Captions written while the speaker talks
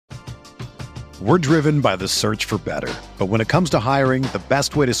We're driven by the search for better. But when it comes to hiring, the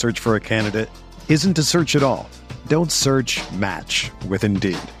best way to search for a candidate isn't to search at all. Don't search, match with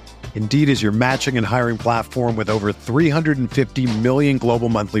Indeed. Indeed is your matching and hiring platform with over 350 million global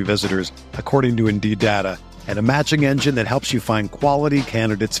monthly visitors, according to Indeed data, and a matching engine that helps you find quality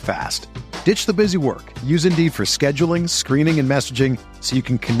candidates fast. Ditch the busy work. Use Indeed for scheduling, screening, and messaging so you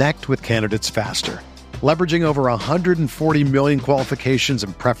can connect with candidates faster. Leveraging over 140 million qualifications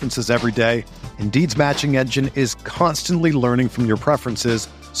and preferences every day, Indeed's matching engine is constantly learning from your preferences,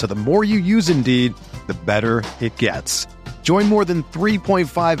 so the more you use Indeed, the better it gets. Join more than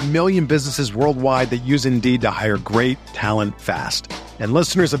 3.5 million businesses worldwide that use Indeed to hire great talent fast. And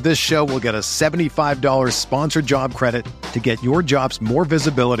listeners of this show will get a $75 sponsored job credit to get your jobs more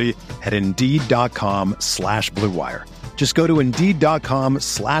visibility at Indeed.com/Blue Wire. Just go to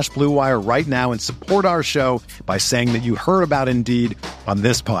Indeed.com/Blue Wire right now and support our show by saying that you heard about Indeed on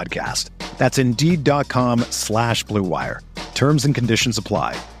this podcast. That's Indeed.com/Blue Wire. Terms and conditions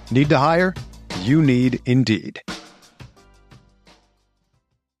apply. Need to hire? You need Indeed.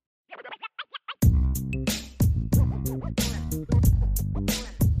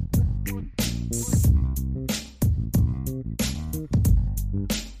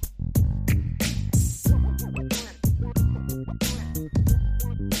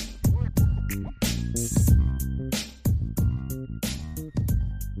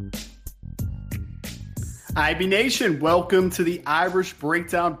 IB Nation, welcome to the Irish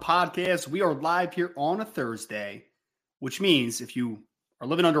Breakdown Podcast. We are live here on a Thursday, which means if you are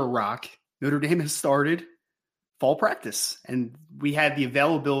living under a rock, Notre Dame has started fall practice. And we had the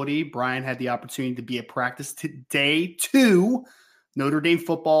availability. Brian had the opportunity to be at practice today too. Notre Dame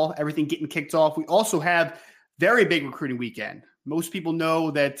football, everything getting kicked off. We also have very big recruiting weekend. Most people know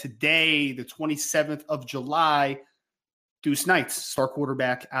that today, the 27th of July, Deuce Knights, star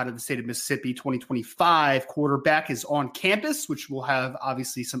quarterback out of the state of Mississippi, 2025 quarterback, is on campus, which will have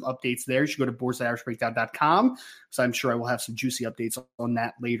obviously some updates there. You should go to boards.irishbreakdown.com, so I'm sure I will have some juicy updates on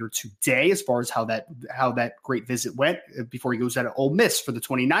that later today as far as how that great visit went before he goes out of Ole Miss for the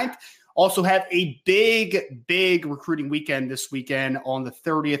 29th. Also have a big recruiting weekend this weekend on the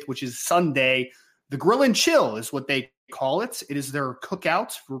 30th, which is Sunday. The Grill and Chill is what they call it. It is their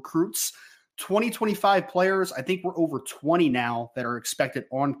cookout for recruits. 2025 players. I think we're over 20 now that are expected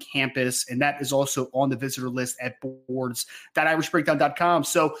on campus, and that is also on the visitor list at boards.irishbreakdown.com.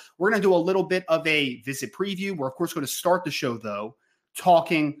 So we're going to do a little bit of a visit preview. We're, of course, going to start the show, though,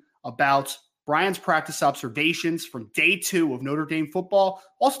 talking about Brian's practice observations from day 2 of Notre Dame football.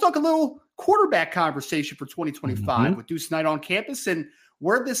 Also talk a little quarterback conversation for 2025 with Deuce Knight on campus and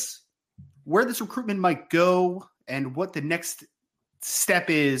where this recruitment might go and what the next step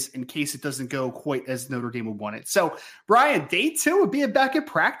is in case it doesn't go quite as Notre Dame would want it. So, Brian, day 2 of being back at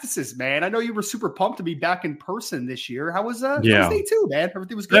practices, man. I know you were super pumped to be back in person this year. How was day 2, man?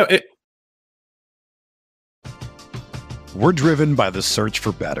 Everything was good. We're driven by the search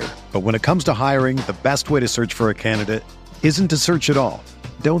for better. But when it comes to hiring, the best way to search for a candidate isn't to search at all.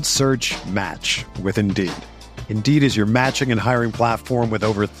 Don't search, match with Indeed. Indeed is your matching and hiring platform with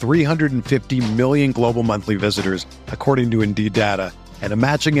over 350 million global monthly visitors, according to Indeed data, and a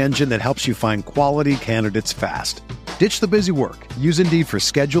matching engine that helps you find quality candidates fast. Ditch the busy work. Use Indeed for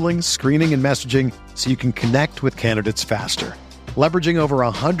scheduling, screening, and messaging so you can connect with candidates faster. Leveraging over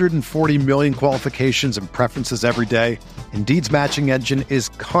 140 million qualifications and preferences every day, Indeed's matching engine is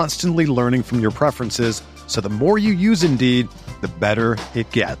constantly learning from your preferences, so the more you use Indeed, the better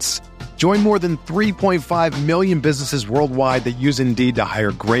it gets. Join more than 3.5 million businesses worldwide that use Indeed to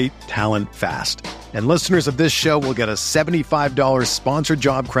hire great talent fast. And listeners of this show will get a $75 sponsored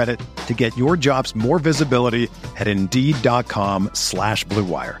job credit to get your jobs more visibility at Indeed.com/Blue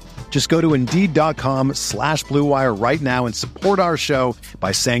Wire. Just go to Indeed.com/Blue Wire right now and support our show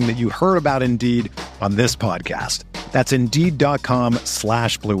by saying that you heard about Indeed on this podcast. That's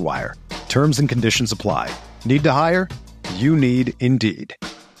Indeed.com/Blue Wire. Terms and conditions apply. Need to hire? You need Indeed.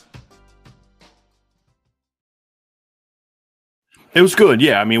 It was good.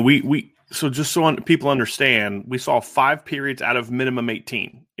 Yeah. I mean, so just so people understand, we saw 5 periods out of minimum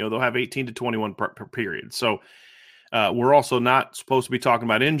 18. They'll have 18 to 21 per period. So we're also not supposed to be talking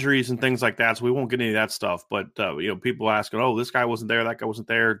about injuries and things like that. So we won't get any of that stuff. But, people asking, oh, this guy wasn't there. That guy wasn't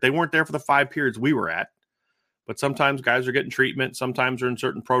there. They weren't there for the 5 periods we were at. But sometimes guys are getting treatment. Sometimes they're in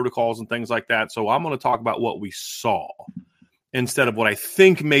certain protocols and things like that. So I'm going to talk about what we saw instead of what I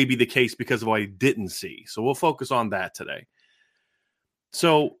think may be the case because of what I didn't see. So we'll focus on that today.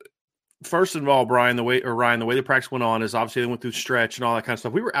 So first of all, Ryan, the way the practice went on is obviously they went through stretch and all that kind of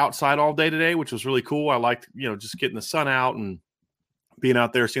stuff. We were outside all day today, which was really cool. I liked, just getting the sun out and being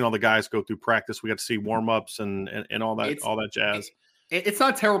out there, seeing all the guys go through practice. We got to see warm-ups and all that jazz. It's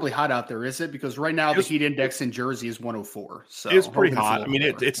not terribly hot out there, is it? Because right now the heat index in Jersey is 104. So it's pretty hot. I mean,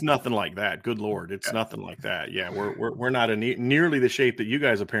 it's nothing like that. Good Lord. It's nothing like that. Yeah. We're not in nearly the shape that you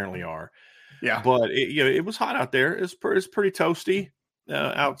guys apparently are. Yeah. But it was hot out there. It's pretty toasty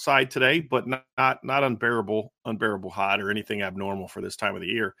outside today, but not unbearable hot or anything abnormal for this time of the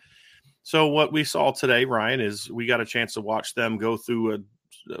year. So what we saw today, Ryan, is we got a chance to watch them go through a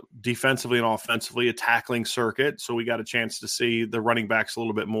defensively and offensively a tackling circuit. So we got a chance to see the running backs a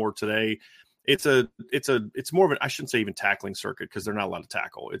little bit more today. It's more of an, I shouldn't say even tackling circuit because they're not allowed to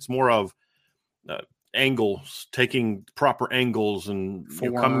tackle. It's more of angles, taking proper angles and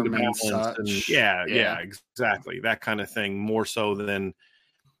coming to balance. And yeah, exactly. That kind of thing, more so than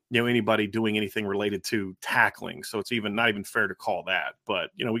anybody doing anything related to tackling. So it's not even fair to call that. But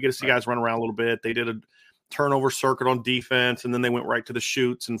we get to see guys run around a little bit. They did a turnover circuit on defense, and then they went right to the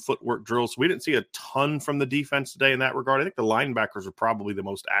shoots and footwork drills. So we didn't see a ton from the defense today in that regard. I think the linebackers are probably the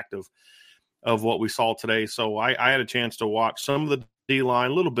most active of what we saw today. So I had a chance to watch some of the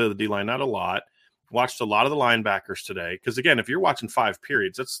D-line, a little bit of the D-line, not a lot. Watched a lot of the linebackers today. Because, again, if you're watching 5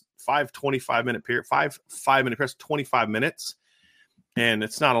 periods, that's 5 25-minute periods, 5-minute periods, 25 minutes, and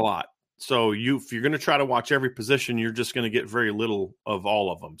it's not a lot. So if you're going to try to watch every position, you're just going to get very little of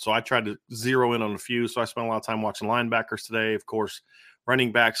all of them. So I tried to zero in on a few. So I spent a lot of time watching linebackers today. Of course,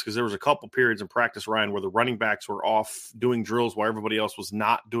 running backs, because there was a couple periods in practice, Ryan, where the running backs were off doing drills while everybody else was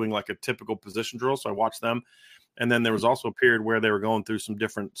not doing like a typical position drill. So I watched them. And then there was also a period where they were going through some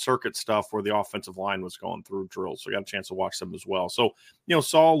different circuit stuff where the offensive line was going through drills. So I got a chance to watch them as well. So,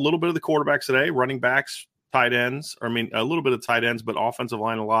 saw a little bit of the quarterbacks today, running backs, tight ends. A little bit of tight ends, but offensive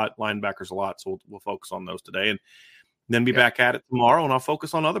line a lot, linebackers a lot. So we'll focus on those today and then be back at it tomorrow, and I'll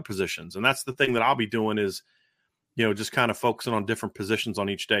focus on other positions. And that's the thing that I'll be doing is, just kind of focusing on different positions on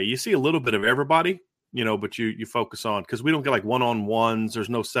each day. You see a little bit of everybody, but you focus on, because we don't get like one-on-ones. There's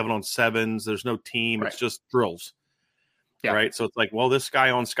no 7-on-7s. There's no team. Right. It's just drills. Yeah. Right. So it's like, well, this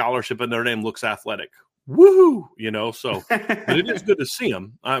guy on scholarship at Notre Dame looks athletic. Woohoo! So but it is good to see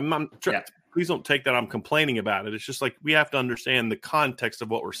him. Please don't take that I'm complaining about it. It's just like we have to understand the context of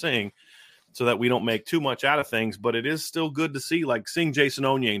what we're seeing so that we don't make too much out of things. But it is still good to see, like seeing Jason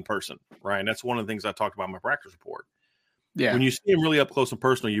Onye in person, right? And that's one of the things I talked about in my practice report. Yeah. When you see him really up close and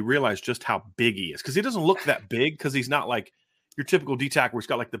personal, you realize just how big he is. Because he doesn't look that big, because he's not like your typical D tackle where he's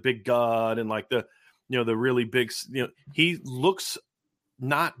got like the big gut and like the really big, he looks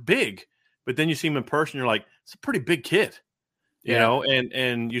not big. But then you see him in person, you're like, it's a pretty big kid.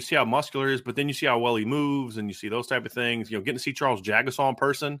 And you see how muscular he is, but then you see how well he moves, and you see those type of things. Getting to see Charles Jagasaw in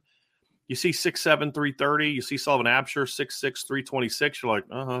person, you see 6'7", 330. You see Sullivan Absher, 6'6", 326. You're like,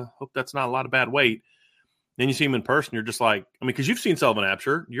 hope that's not a lot of bad weight. Then you see him in person, you're just like, because you've seen Sullivan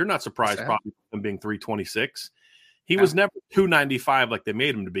Absher, you're not surprised probably him being 326. He was never 295 like they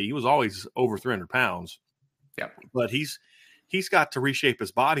made him to be. He was always over 300 pounds. Yeah, but he's got to reshape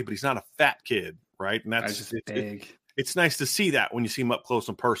his body, but he's not a fat kid, right? And that's just big. It's nice to see that when you see them up close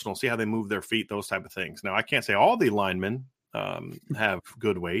and personal, see how they move their feet, those type of things. Now, I can't say all the linemen have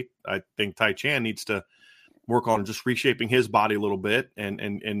good weight. I think Tai Chan needs to work on just reshaping his body a little bit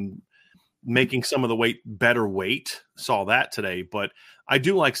and making some of the weight better weight. Saw that today. But I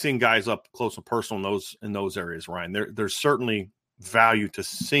do like seeing guys up close and personal in those areas, Ryan. There's certainly value to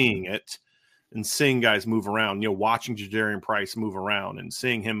seeing it and seeing guys move around, watching Jadarian Price move around and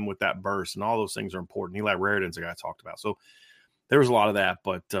seeing him with that burst and all those things are important. Eli Raridan's a guy I talked about. So there was a lot of that,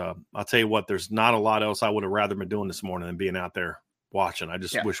 but I'll tell you what, there's not a lot else I would have rather been doing this morning than being out there watching. I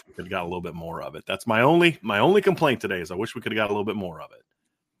just wish we could have got a little bit more of it. That's my only complaint today is I wish we could have got a little bit more of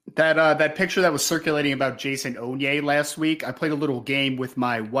it. That picture that was circulating about Jason Onye last week, I played a little game with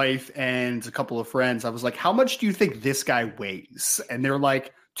my wife and a couple of friends. I was like, how much do you think this guy weighs? And they're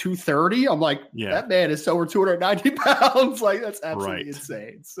like, 230. I'm like, that man is over 290 pounds. Like, that's absolutely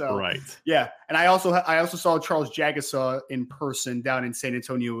insane. So yeah. And I also saw Charles Jagasaw in person down in San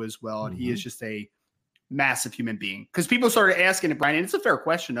Antonio as well. And he is just a massive human being. Because people started asking it, Brian, and it's a fair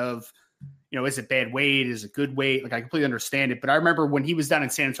question of, is it bad weight? Is it good weight? Like, I completely understand it. But I remember when he was down in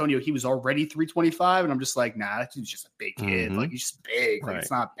San Antonio, he was already 325. And I'm just like, nah, that dude's just a big kid. Like, he's just big. Like,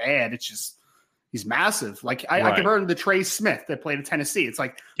 it's not bad. It's just, he's massive. Like I compared him to Trey Smith that played at Tennessee. It's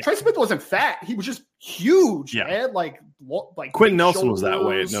like Trey Smith wasn't fat; he was just huge. Yeah, man. Like Quentin Nelson was that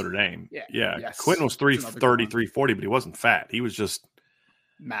way at Notre Dame. Yeah. Yes. Quentin was 330, 340, but he wasn't fat. He was just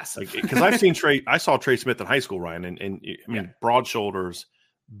massive. Because I saw Trey Smith in high school, Ryan, and broad shoulders,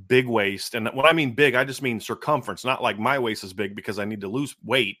 big waist, and when I mean big, I just mean circumference. Not like my waist is big because I need to lose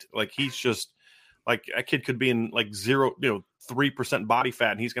weight. Like he's just Like a kid could be in like 3% body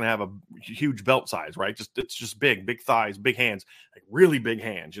fat, and he's going to have a huge belt size, right? It's just big thighs, big hands, like really big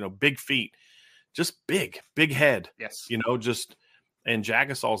hands, big feet, just big head. Yes. And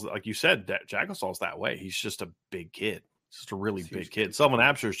Jagasol's, like you said, that Jagasol's that way. He's just a big kid. Just a really big kid. Sullivan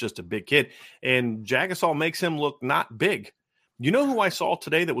Absher is just a big kid. And Jagasol makes him look not big. You know who I saw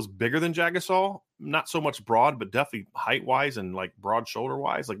today that was bigger than Jagasol? Not so much broad, but definitely height-wise and like broad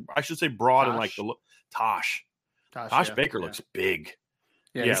shoulder-wise. Like I should say broad and like the look. Tosh Baker looks big.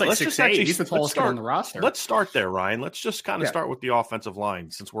 Yeah, he's like 6'8". He's the tallest guy on the roster. Let's start there, Ryan. Let's just kind of start with the offensive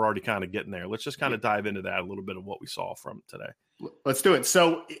line since we're already kind of getting there. Let's just kind of dive into that a little bit of what we saw from today. Let's do it.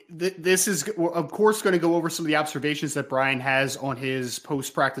 So this is, of course, going to go over some of the observations that Brian has on his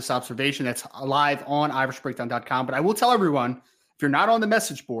post-practice observation that's live on irishbreakdown.com. But I will tell everyone, if you're not on the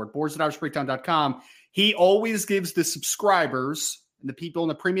message board, boards@irishbreakdown.com, he always gives the subscribers and the people in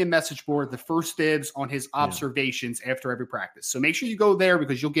the premium message board the first dibs on his observations after every practice. So make sure you go there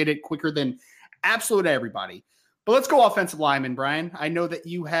because you'll get it quicker than absolutely everybody. But let's go offensive lineman, Brian. I know that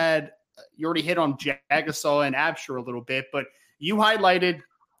you already hit on Jagasol and Absher a little bit, but you highlighted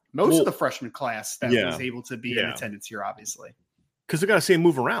most of the freshman class that was able to be in attendance here, obviously. Because we got to see him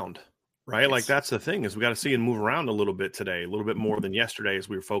move around, right? Yes. Like that's the thing is we got to see him move around a little bit today, a little bit more than yesterday as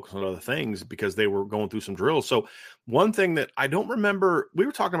we were focused on other things because they were going through some drills. So one thing that I don't remember, we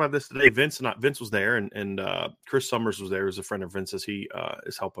were talking about this today. Vince was there and Chris Summers was there. He's a friend of Vince's. He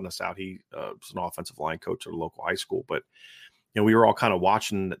is helping us out. He was an offensive line coach at a local high school, but we were all kind of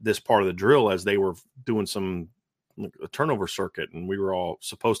watching this part of the drill as they were doing a turnover circuit, and we were all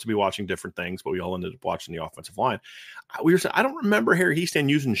supposed to be watching different things, but we all ended up watching the offensive line. I don't remember Harry Heastan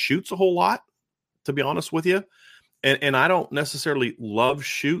using shoots a whole lot, to be honest with you. And I don't necessarily love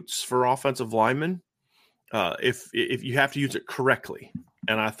shoots for offensive linemen if you have to use it correctly.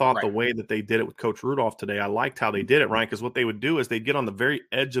 And I thought the way that they did it with Coach Rudolph today, I liked how they did it, Ryan, because what they would do is they'd get on the very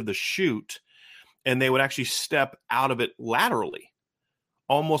edge of the chute and they would actually step out of it laterally.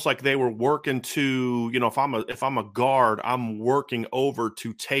 Almost like they were working to, if I'm a guard, I'm working over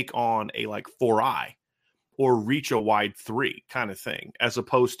to take on a like 4-eye or reach a wide 3 kind of thing, as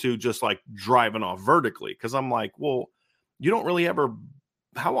opposed to just like driving off vertically. Because I'm like, well, you don't really ever.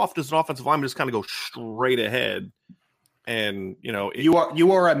 How often does an offensive lineman just kind of go straight ahead? And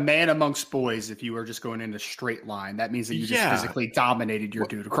you are a man amongst boys if you are just going in a straight line. That means that you just physically dominated your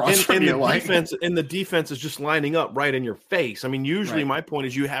dude across from you. The defense is just lining up right in your face. I mean, usually my point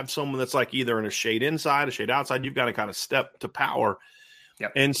is you have someone that's like either in a shade inside, a shade outside. You've got to kind of step to power.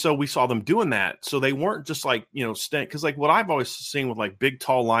 Yep. And so we saw them doing that. So they weren't just like, because like what I've always seen with like big,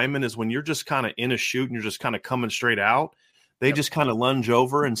 tall linemen is when you're just kind of in a chute and you're just kind of coming straight out, they just kind of lunge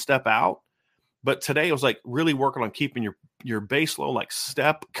over and step out. But today it was like really working on keeping your base low, like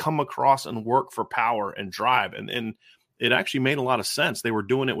step, come across and work for power and drive. And it actually made a lot of sense. They were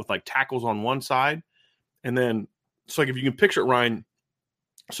doing it with like tackles on one side. And then it's like, if you can picture it, Ryan,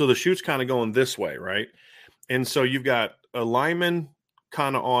 so the chute's kind of going this way, right? And so you've got a lineman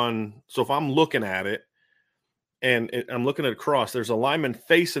kind of on. So if I'm looking at it and I'm looking at across, there's a lineman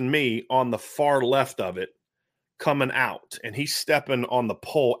facing me on the far left of it, coming out, and he's stepping on the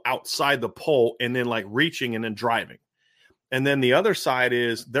pole outside the pole and then like reaching and then driving. And then the other side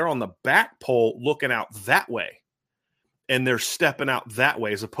is they're on the back pole looking out that way and they're stepping out that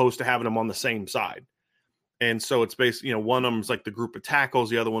way as opposed to having them on the same side. And so it's basically, one of them's like the group of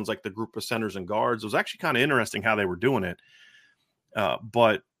tackles. The other one's like the group of centers and guards. It was actually kind of interesting how they were doing it.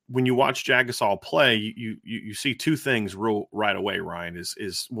 But when you watch Jagasol play, you see two things right away, Ryan,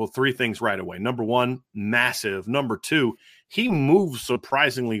 is 3 things right away. Number one, massive. Number two, he moves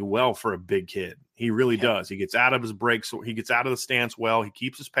surprisingly well for a big kid. He really does. He gets out of his breaks. He gets out of the stance well. He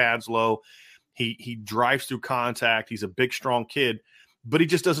keeps his pads low. He drives through contact. He's a big, strong kid, but he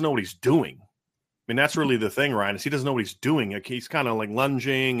just doesn't know what he's doing. I mean, that's really the thing, Ryan, is he doesn't know what he's doing. Like, he's kind of like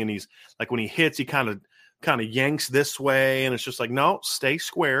lunging, and he's like, when he hits, he kind of yanks this way, and it's just like, no, stay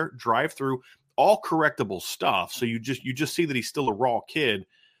square, drive through, all correctable stuff. So you just see that he's still a raw kid,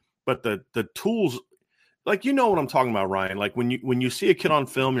 but the tools, like, what I'm talking about, Ryan. Like when you see a kid on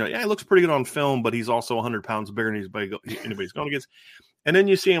film, you're like, yeah, he looks pretty good on film, but he's also 100 pounds bigger than anybody's going against. And then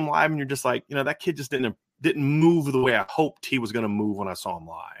you see him live, and you're just like, that kid just didn't move the way I hoped he was going to move when I saw him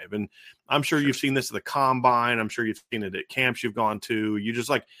live. And I'm sure you've seen this at the combine. I'm sure you've seen it at camps you've gone to. You just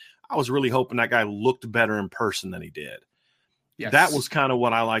like, I was really hoping that guy looked better in person than he did. Yes. That was kind of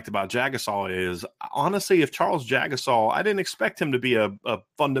what I liked about Jagasol is, honestly, if Charles Jagasol, I didn't expect him to be a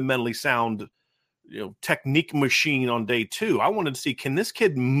fundamentally sound, technique machine on day 2. I wanted to see, can this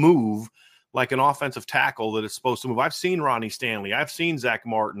kid move like an offensive tackle that is supposed to move. I've seen Ronnie Stanley. I've seen Zach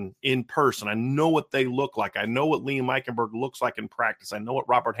Martin in person. I know what they look like. I know what Liam Eichenberg looks like in practice. I know what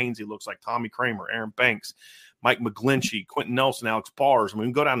Robert Hainsey looks like, Tommy Kramer, Aaron Banks, Mike McGlinchey, Quentin Nelson, Alex Bars. I mean, we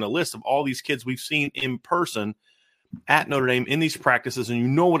can go down the list of all these kids we've seen in person at Notre Dame in these practices, and you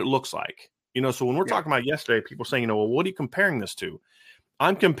know what it looks like. So when we're talking about yesterday, people saying, well, what are you comparing this to?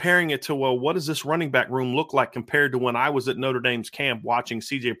 I'm comparing it to, well, what does this running back room look like compared to when I was at Notre Dame's camp watching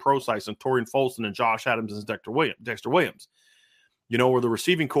C.J. Prosise and Torian Folston and Josh Adams and Dexter Williams, or the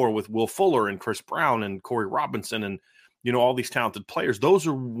receiving core with Will Fuller and Chris Brown and Corey Robinson and, all these talented players. Those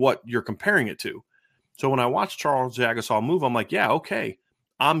are what you're comparing it to. So when I watch Charles Jagusah move, I'm like, yeah, okay.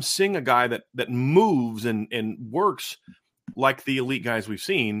 I'm seeing a guy that moves and works like the elite guys we've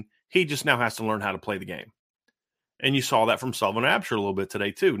seen. He just now has to learn how to play the game. And you saw that from Sullivan Absher a little bit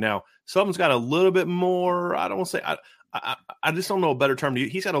today, too. Now, Sullivan's got a little bit more, I don't want to say, I just don't know a better term to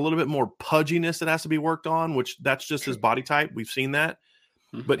use. He's got a little bit more pudginess that has to be worked on, which that's just his body type. We've seen that.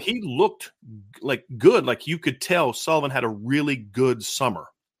 Mm-hmm. But he looked like good. Like you could tell Sullivan had a really good summer.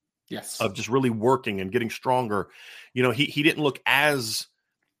 Yes. Of just really working and getting stronger. He didn't look as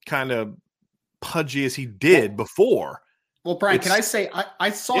kind of pudgy as he did before. Well, Brian, can I say I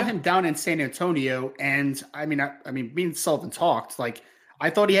saw him down in San Antonio, and I mean, me and Sullivan talked. Like,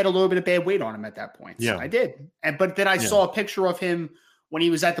 I thought he had a little bit of bad weight on him at that point. Yeah, I did. But then I saw a picture of him when he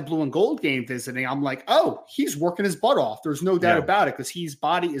was at the Blue and Gold game visiting. I'm like, oh, he's working his butt off. There's no doubt about it, because his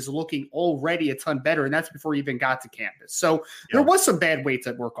body is looking already a ton better, and that's before he even got to campus. So there was some bad weight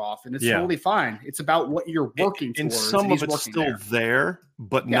to work off, and it's totally fine. It's about what you're working towards. And some of it's still there,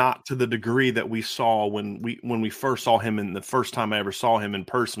 but not to the degree that we saw when we first saw him. And the first time I ever saw him in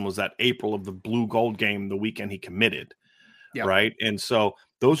person was that April of the Blue Gold game, the weekend he committed, right? And so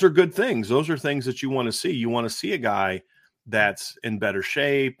those are good things. Those are things that you want to see. You want to see a guy that's in better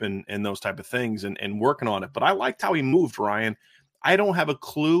shape and those type of things and working on it. But I liked how he moved, Ryan. I don't have a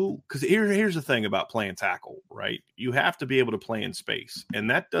clue, because here's the thing about playing tackle, right? You have to be able to play in space. And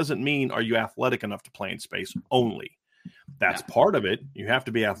that doesn't mean are you athletic enough to play in space only. That's part of it. You have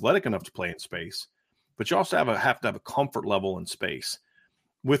to be athletic enough to play in space. But you also have to have a comfort level in space.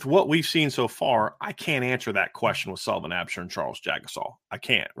 With what we've seen so far, I can't answer that question with Sullivan Absher and Charles Jagusah. I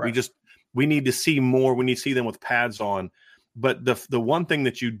can't. Right. We need to see more. We need to see them with pads on. But the one thing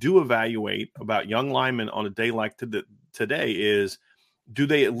that you do evaluate about young linemen on a day like today is, do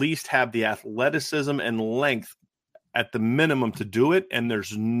they at least have the athleticism and length at the minimum to do it? And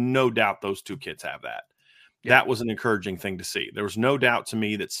there's no doubt those two kids have that. Yeah. That was an encouraging thing to see. There was no doubt to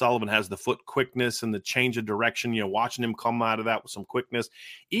me that Sullivan has the foot quickness and the change of direction, watching him come out of that with some quickness,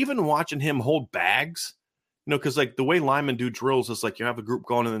 even watching him hold bags, because like the way linemen do drills is like you have a group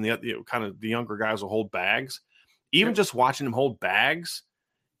going and then kind of the younger guys will hold bags. Even just watching him hold bags,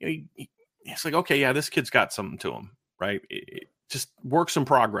 it's like, okay, yeah, this kid's got something to him, right? It just works in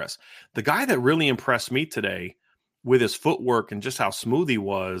progress. The guy that really impressed me today with his footwork and just how smooth he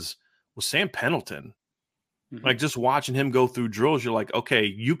was Sam Pendleton. Mm-hmm. Like just watching him go through drills, you're like, okay,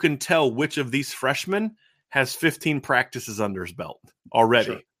 you can tell which of these freshmen has 15 practices under his belt already.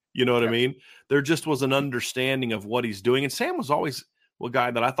 Sure. You know what I mean? There just was an understanding of what he's doing. And Sam was always a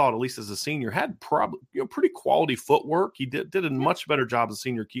guy that I thought, at least as a senior, had probably pretty quality footwork. He did a much better job as a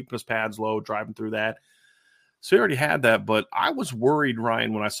senior, keeping his pads low, driving through that. So he already had that. But I was worried,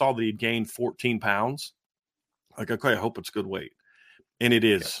 Ryan, when I saw that he'd gained 14 pounds. Like, okay, I hope it's good weight. And it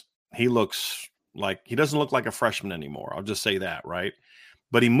is. Yeah. He doesn't look like a freshman anymore. I'll just say that, right?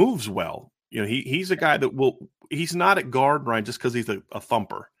 But he moves well. He's a guy that he's not at guard, Ryan, just because he's a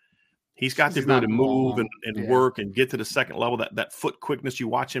thumper. He's got the ability to move and work and get to the second level, that foot quickness. You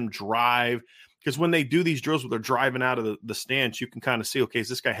watch him drive, because when they do these drills where they're driving out of the stance, you can kind of see, okay, is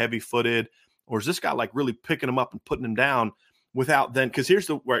this guy heavy-footed, or is this guy like really picking him up and putting him down without then – because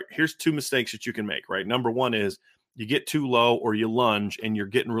here's two mistakes that you can make, right? Number one is you get too low or you lunge and you're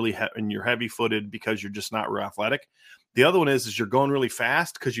getting really and you're heavy-footed because you're just not real athletic. The other one is you're going really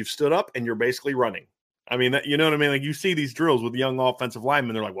fast because you've stood up and you're basically running. I mean, you know what I mean? Like you see these drills with young offensive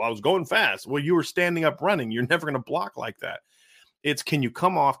linemen. They're like, well, I was going fast. Well, you were standing up running. You're never going to block like that. It's, can you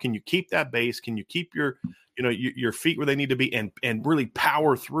come off? Can you keep that base? Can you keep your feet where they need to be and really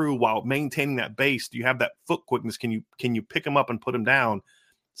power through while maintaining that base? Do you have that foot quickness? Can you pick them up and put them down?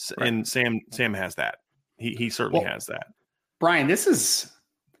 Right. And Sam has that. He certainly has that. Brian, has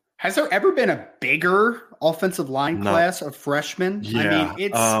there ever been a bigger offensive line class of freshmen? Yeah.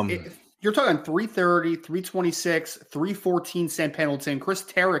 I mean, you're talking 330, 326, 314 Sam Pendleton. Chris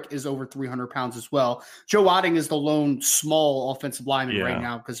Tarrick is over 300 pounds as well. Joe Otting is the lone small offensive lineman right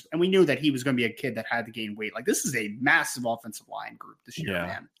now, and we knew that he was going to be a kid that had to gain weight. Like, this is a massive offensive line group this year,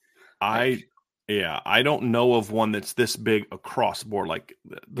 man. I don't know of one that's this big across the board. Like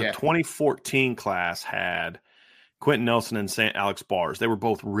the 2014 class had Quentin Nelson and Alex Bars. They were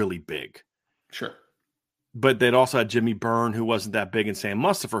both really big. Sure. But they'd also had Jimmy Byrne, who wasn't that big, and Sam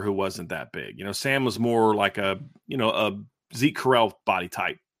Mustipher, who wasn't that big. Sam was more like a Zeke Carell body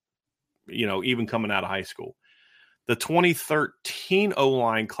type, even coming out of high school. The 2013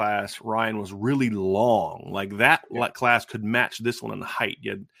 O-line class, Ryan, was really long. Like that class could match this one in height.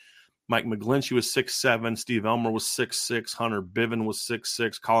 You had Mike McGlinchey was 6'7", Steve Elmer was 6'6", Hunter Biven was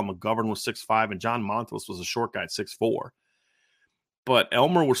 6'6", Colin McGovern was 6'5", and John Monthos was a short guy at 6'4". But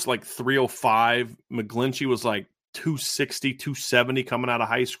Elmer was like 305. McGlinchey was like 260, 270 coming out of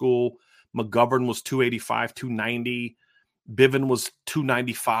high school. McGovern was 285, 290. Biven was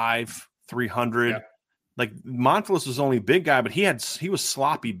 295, 300. Yeah. Like Monthos was only a big guy, but he was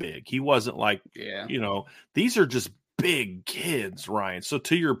sloppy big. He wasn't like, these are just big kids, Ryan. So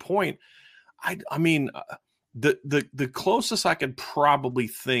to your point, I mean, the closest I could probably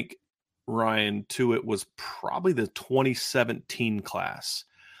think, Ryan, to it was probably the 2017 class.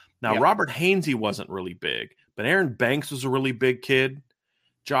 Now, Robert Hainsey wasn't really big, but Aaron Banks was a really big kid.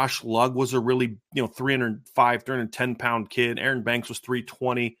 Josh Lugg was a really, 305, 310-pound kid. Aaron Banks was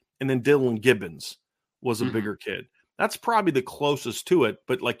 320. And then Dylan Gibbons was a bigger kid. That's probably the closest to it.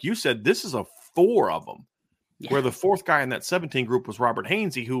 But like you said, this is a 4 of them, where the fourth guy in that 17 group was Robert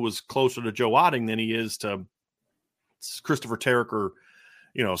Hainsey, who was closer to Joe Otting than he is to Christopher Terrick or,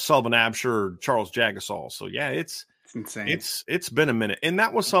 Sullivan Absher or Charles Jagasaw. So, it's insane. It's been a minute. And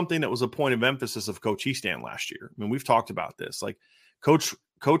that was something that was a point of emphasis of Coach Easton last year. I mean, we've talked about this. Like Coach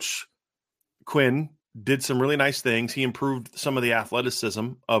Quinn did some really nice things. He improved some of the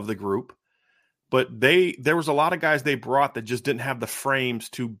athleticism of the group. But there was a lot of guys they brought that just didn't have the frames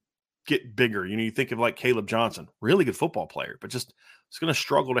to get bigger. You think of like Caleb Johnson, really good football player, but just it's going to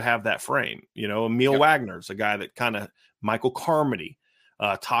struggle to have that frame. Emil Wagner's a guy that kind of Michael Carmody,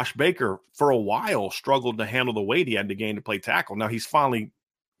 Tosh Baker for a while struggled to handle the weight he had to gain to play tackle. Now he's finally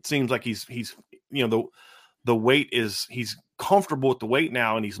seems like he's the weight is he's comfortable with the weight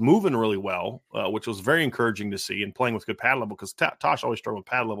now and he's moving really well, which was very encouraging to see and playing with good pad level because Tosh always struggled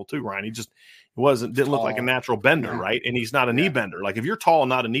with pad level too, Ryan. He just didn't look like a natural bender, right? And he's not a knee bender. Like if you're tall and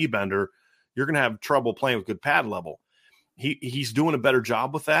not a knee bender, you're going to have trouble playing with good pad level. He's doing a better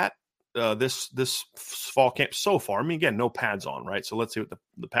job with that this fall camp so far. I mean, again, no pads on, right? So let's see what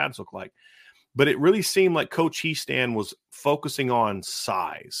the pads look like. But it really seemed like Coach Easton was focusing on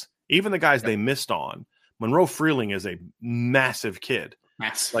size. Even the guys they missed on. Monroe Freeling is a massive kid.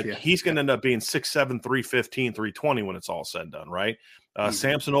 He's going to end up being 6'7", 315, 320 when it's all said and done, right?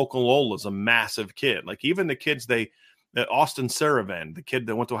 Samson Okunlola is a massive kid. Like even the kids Austin Saravan, the kid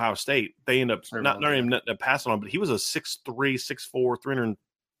that went to Ohio State, they end up not even passing on, but he was a 6'3", 6'4",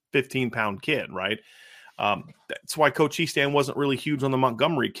 315-pound kid, right? That's why Coach Easton wasn't really huge on the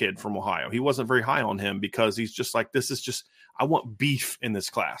Montgomery kid from Ohio. He wasn't very high on him because he's just like, I want beef in this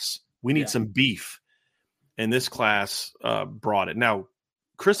class. We need some beef. And this class brought it. Now,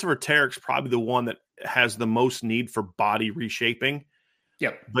 Christopher Terrick's probably the one that has the most need for body reshaping.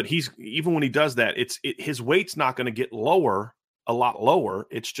 Yep. But even when he does that, his weight's not going to get lower, a lot lower.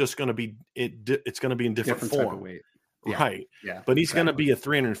 It's just going to be it's going to be in different form. Type of weight. Yeah. Right. Yeah. But he's going to be a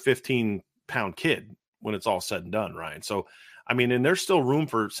 315-pound kid when it's all said and done, Ryan. So, I mean, and there's still room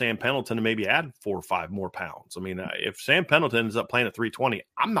for Sam Pendleton to maybe add 4 or 5 more pounds. I mean, if Sam Pendleton ends up playing at 320,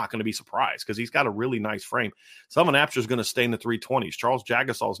 I'm not going to be surprised because he's got a really nice frame. Sullivan Absher is going to stay in the 320s. Charles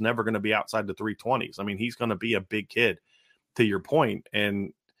Jagasaw is never going to be outside the 320s. I mean, he's going to be a big kid, to your point,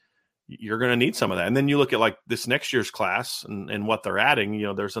 and you're going to need some of that. And then you look at like this next year's class and what they're adding.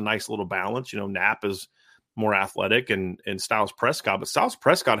 There's a nice little balance. Knapp is more athletic and Styles Prescott, but Styles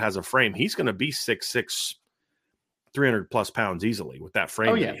Prescott has a frame. He's going to be 6'6", 300 plus pounds easily with that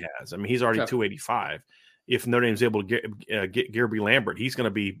frame that he has. I mean, he's already 285. If Notre Dame's able to get Garby Lambert, he's going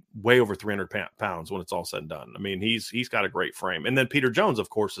to be way over 300 pounds when it's all said and done. I mean, he's got a great frame. And then Peter Jones, of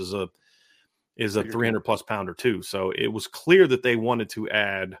course, is a 300 plus pounder too. So it was clear that they wanted to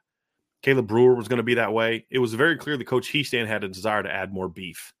add. Caleb Brewer was going to be that way. It was very clear that Coach Easton had a desire to add more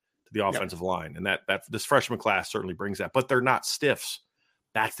beef to the offensive line, and that this freshman class certainly brings that. But they're not stiffs.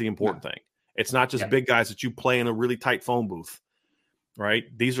 That's the important thing. It's not just big guys that you play in a really tight phone booth, right?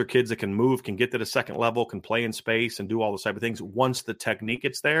 These are kids that can move, can get to the second level, can play in space, and do all those type of things once the technique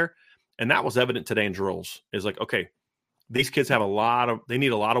gets there. And that was evident today in drills. Is like, okay, these kids have they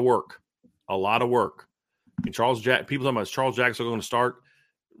need a lot of work. A lot of work. And people talking about Charles Jackson going to start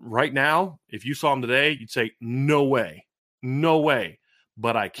right now. If you saw him today, you'd say, no way.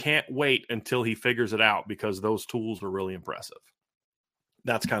 But I can't wait until he figures it out because those tools are really impressive.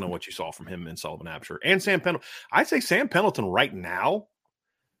 That's kind of what you saw from him and Sullivan Absher and Sam Pendleton. I'd say Sam Pendleton right now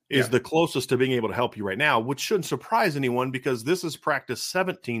is the closest to being able to help you right now, which shouldn't surprise anyone because this is practice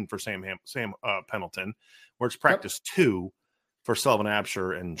 17 for Sam Pendleton, where it's practice 2 for Sullivan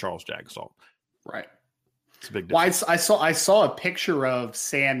Absher and Charles Jagusah. Right. It's a big difference. Well, I saw a picture of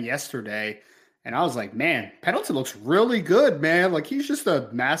Sam yesterday, and I was like, man, Pendleton looks really good, man. Like, he's just a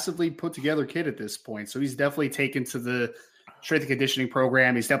massively put together kid at this point. So he's definitely taken to the strength and conditioning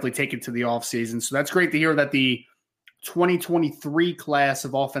program. He's definitely taken to the offseason. So that's great to hear that the 2023 class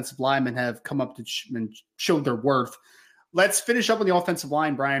of offensive linemen have come up to and showed their worth. Let's finish up on the offensive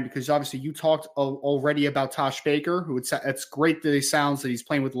line, Brian, because obviously you talked already about Tosh Baker, who it's great that he sounds that he's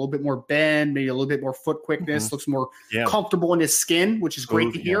playing with a little bit more bend, maybe a little bit more foot quickness, looks more comfortable in his skin, which is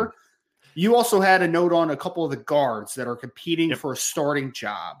great to hear. You also had a note on a couple of the guards that are competing for a starting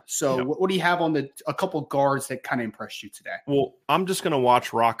job. So what do you have on a couple of guards that kind of impressed you today? Well, I'm just going to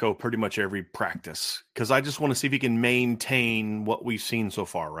watch Rocco pretty much every practice because I just want to see if he can maintain what we've seen so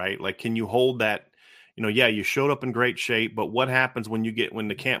far, right? Like, can you hold that? You showed up in great shape, but what happens when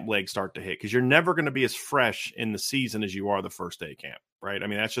the camp legs start to hit? Because you're never going to be as fresh in the season as you are the first day of camp, right? I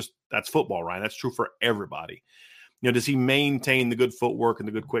mean, that's football, Ryan. That's true for everybody. Does he maintain the good footwork and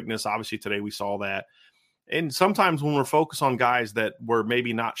the good quickness? Obviously, today we saw that. And sometimes when we're focused on guys that we're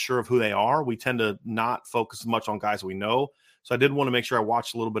maybe not sure of who they are, we tend to not focus as much on guys we know. So I did want to make sure I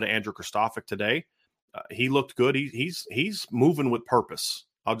watched a little bit of Andrew Kristofic today. He looked good. He's moving with purpose.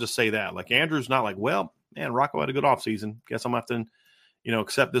 I'll just say that. Like, Andrew's not like, well, man, Rocco had a good offseason. Guess I'm going to have to,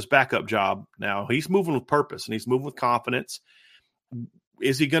 accept this backup job. Now, he's moving with purpose, and he's moving with confidence.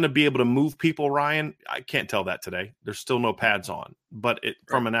 Is he going to be able to move people, Ryan? I can't tell that today. There's still no pads on. But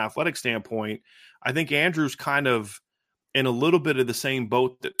from an athletic standpoint, I think Andrew's kind of in a little bit of the same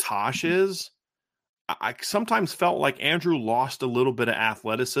boat that Tosh is. I sometimes felt like Andrew lost a little bit of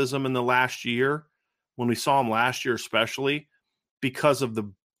athleticism in the last year when we saw him last year, especially because of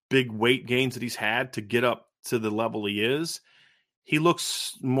the big weight gains that he's had to get up to the level he is. He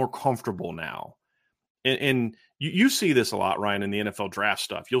looks more comfortable now. And you see this a lot, Ryan, in the NFL draft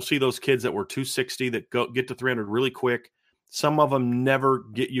stuff. You'll see those kids that were 260 that get to 300 really quick. Some of them never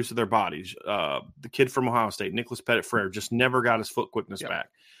get used to their bodies. The kid from Ohio State, Nicholas Pettit-Frere, just never got his foot quickness back.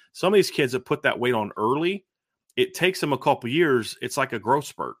 Some of these kids that put that weight on early, it takes them a couple years. It's like a growth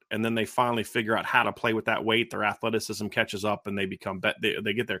spurt. And then they finally figure out how to play with that weight. Their athleticism catches up and they become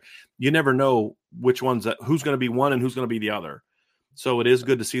they get there. You never know who's going to be one and who's going to be the other. So it is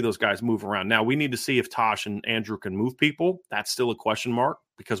good to see those guys move around. Now, we need to see if Tosh and Andrew can move people. That's still a question mark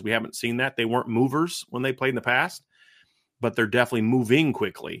because we haven't seen that. They weren't movers when they played in the past, but they're definitely moving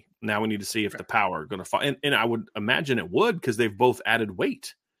quickly. Now we need to see if the power are going to fall. And I would imagine it would because they've both added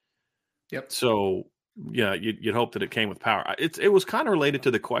weight. Yep. So, yeah, you'd hope that it came with power. It was kind of related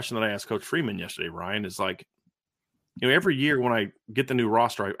to the question that I asked Coach Freeman yesterday, Ryan, is like, every year when I get the new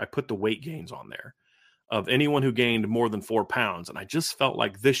roster, I put the weight gains on there of anyone who gained more than 4 pounds. And I just felt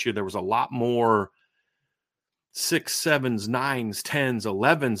like this year there was a lot more 6s, 7s, 9s, 10s,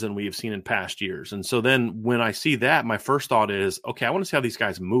 11s than we have seen in past years. And so then when I see that, my first thought is, okay, I want to see how these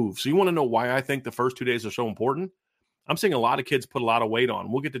guys move. So you want to know why I think the first 2 days are so important? I'm seeing a lot of kids put a lot of weight on.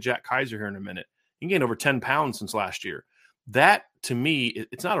 We'll get to Jack Kaiser here in a minute. He gained over 10 pounds since last year. That, to me,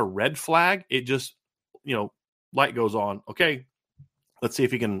 it's not a red flag. It just, light goes on. Okay, let's see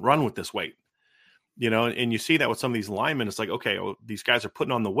if he can run with this weight. And you see that with some of these linemen. It's like, okay, these guys are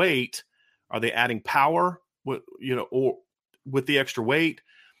putting on the weight. Are they adding power, or with the extra weight?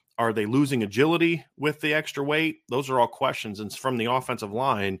 Are they losing agility with the extra weight? Those are all questions. And from the offensive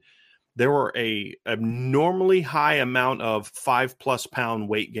line, there were a abnormally high amount of 5+ pound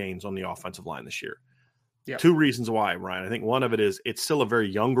weight gains on the offensive line this year. Yeah. 2 reasons why, Ryan. I think one of it is it's still a very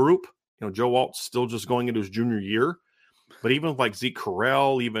young group. Joe Alt's still just going into his junior year. But even like Zeke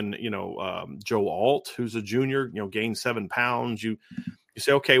Correll, even, Joe Alt, who's a junior, gained 7 pounds. You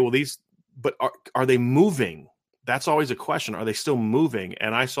say, okay, well, but are they moving? That's always a question. Are they still moving?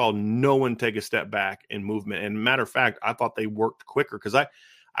 And I saw no one take a step back in movement. And matter of fact, I thought they worked quicker because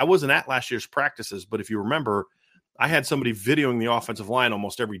I wasn't at last year's practices. But if you remember, I had somebody videoing the offensive line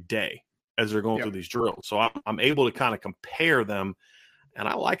almost every day as they're going through these drills. So I'm able to kind of compare them. And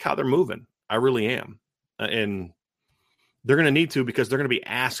I like how they're moving. I really am. And they're going to need to because they're going to be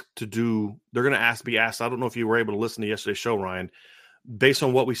asked to do – they're going to be asked – I don't know if you were able to listen to yesterday's show, Ryan. Based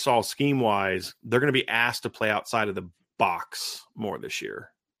on what we saw scheme-wise, they're going to be asked to play outside of the box more this year,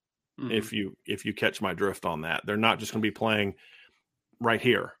 if you catch my drift on that. They're not just going to be playing right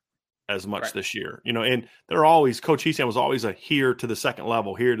here as much this year. And they're always – Coach Heasan was always a here to the second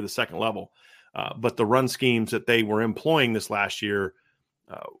level. But the run schemes that they were employing this last year,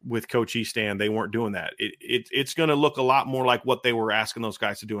 with Coach Easton, they weren't doing that. It's going to look a lot more like what they were asking those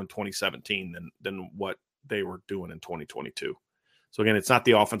guys to do in 2017 than what they were doing in 2022. So again, it's not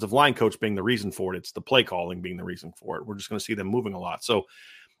the offensive line coach being the reason for it. It's the play calling being the reason for it. We're just going to see them moving a lot. So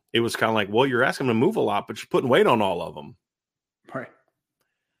it was kind of like, well, you're asking them to move a lot, but you're putting weight on all of them. Right.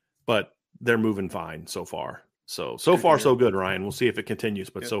 But they're moving fine so far. So far, so good, Ryan. We'll see if it continues,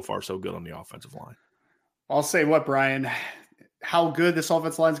 but so far, so good on the offensive line. I'll say what, Brian, how good this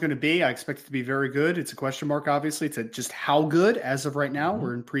offensive line is going to be. I expect it to be very good. It's a question mark, obviously, to just how good as of right now.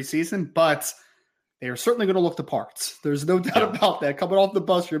 We're in preseason, but they are certainly going to look the parts. There's no doubt about that. Coming off the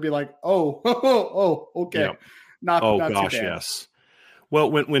bus, you'll be like, oh, okay. Yep. Not gosh, too bad. Yes. Well,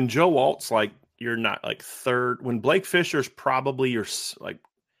 when Joe Alt's like, you're not like third, when Blake Fisher's probably your like,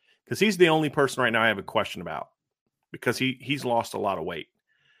 because he's the only person right now I have a question about because he's lost a lot of weight.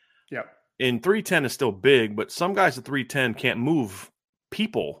 Yep. And 310 is still big, but some guys at 310 can't move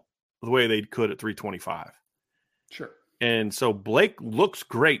people the way they could at 325. Sure. And so Blake looks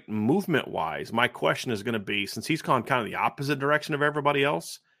great movement-wise. My question is going to be, since he's gone kind of the opposite direction of everybody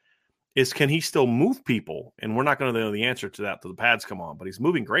else, is can he still move people? And we're not going to know the answer to that till the pads come on, but he's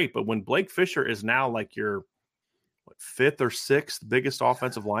moving great. But when Blake Fisher is now like your fifth or sixth biggest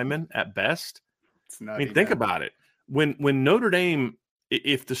offensive lineman at best, I mean, think about it. When Notre Dame,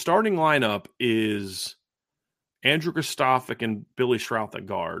 if the starting lineup is Andrew Kristofic and Billy Schrouth at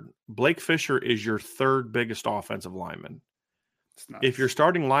guard, Blake Fisher is your third biggest offensive lineman. If your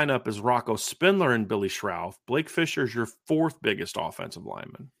starting lineup is Rocco Spindler and Billy Schrouth, Blake Fisher is your fourth biggest offensive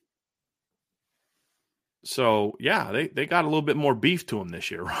lineman. So, yeah, they got a little bit more beef to them this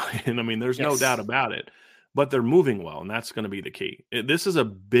year, Ryan. I mean, there's no doubt about it. But they're moving well, and that's going to be the key. This is a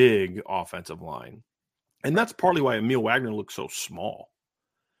big offensive line. And that's partly why Emil Wagner looks so small.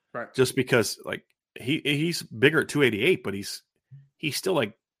 Right. Just because, like, he's bigger at 288, but he's still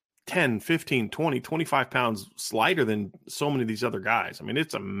like 10, 15, 20, 25 pounds lighter than so many of these other guys. I mean,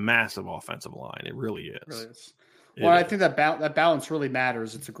 it's a massive offensive line. It really is. It really is. Well, I think that balance really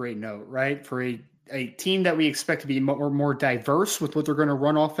matters. It's a great note, right? For a team that we expect to be more diverse with what they're going to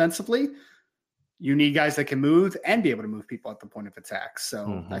run offensively, you need guys that can move and be able to move people at the point of attack.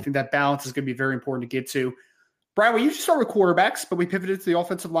 So I think that balance is going to be very important to get to. Brian, we usually start with quarterbacks, but we pivoted to the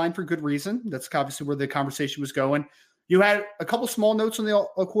offensive line for good reason. That's obviously where the conversation was going. You had a couple small notes on the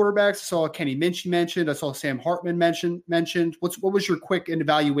quarterbacks. I saw Kenny Minchey mentioned. I saw Sam Hartman mentioned. What was your quick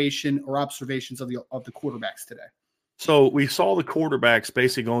evaluation or observations of the quarterbacks today? So we saw the quarterbacks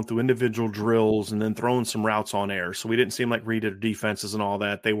basically going through individual drills and then throwing some routes on air. So we didn't seem like read their defenses and all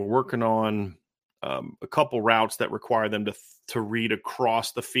that. They were working on a couple routes that require them to read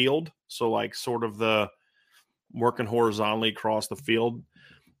across the field. So like sort of the working horizontally across the field.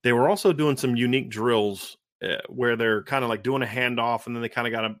 They were also doing some unique drills where they're kind of like doing a handoff and then they kind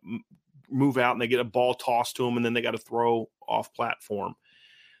of got to move out and they get a ball tossed to them and then they got to throw off platform.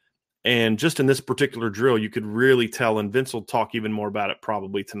 And just in this particular drill, you could really tell, and Vince will talk even more about it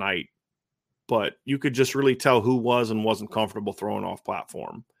probably tonight, but you could just really tell who was and wasn't comfortable throwing off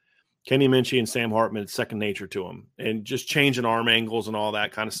platform. Kenny Minchey and Sam Hartman, it's second nature to them. And just changing arm angles and all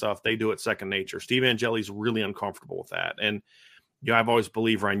that kind of stuff, they do it second nature. Steve Angeli's really uncomfortable with that. And I've always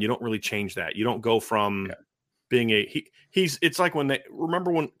believed, Ryan, you don't really change that. You don't go from being it's like when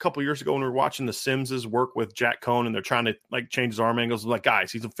remember when a couple of years ago when we were watching the Simses work with Jack Cohn and they're trying to like change his arm angles. Like,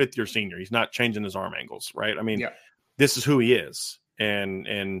 guys, he's a fifth-year senior. He's not changing his arm angles, right? I mean, this is who he is. And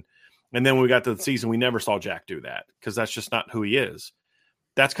then when we got to the season, we never saw Jack do that because that's just not who he is.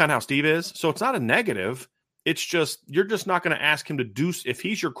 That's kind of how Steve is. So it's not a negative. It's just you're just not going to ask him to do – if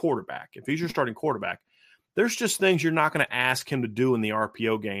he's your quarterback, if he's your starting quarterback, there's just things you're not going to ask him to do in the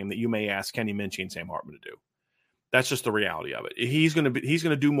RPO game that you may ask Kenny Minchey and Sam Hartman to do. That's just the reality of it. He's going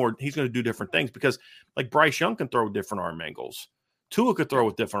to do more. He's going to do different things because like Bryce Young can throw different arm angles. Tua could throw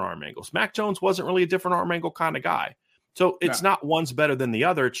with different arm angles. Mac Jones wasn't really a different arm angle kind of guy. So it's not one's better than the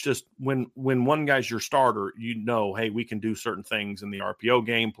other. It's just when one guy's your starter, hey, we can do certain things in the RPO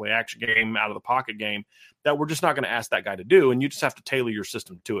game, play action game, out of the pocket game that we're just not going to ask that guy to do. And you just have to tailor your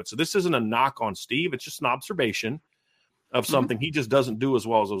system to it. So this isn't a knock on Steve. It's just an observation of something he just doesn't do as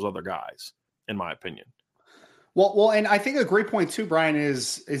well as those other guys, in my opinion. Well, and I think a great point too, Brian,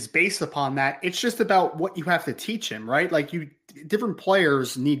 is based upon that. It's just about what you have to teach him, right? Like different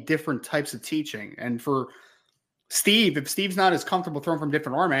players need different types of teaching. And for Steve, if Steve's not as comfortable throwing from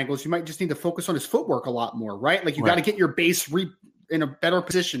different arm angles, you might just need to focus on his footwork a lot more, right? Like you got to get your base in a better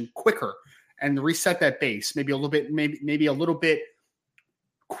position quicker and reset that base, maybe a little bit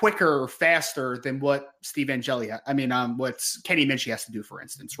quicker or faster than what Steve Angeli, what Kenny Minchey has to do, for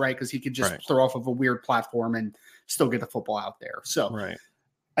instance, right? Because he could just throw off of a weird platform and still get the football out there. So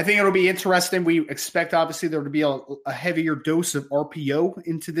I think it'll be interesting. We expect, obviously, there to be a heavier dose of RPO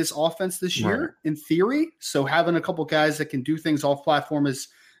into this offense this year, in theory. So having a couple guys that can do things off platform is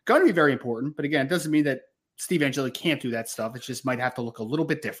going to be very important. But again, it doesn't mean that Steve Angeli can't do that stuff. It just might have to look a little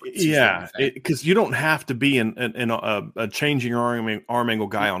bit different. Yeah, because you don't have to be a changing arm angle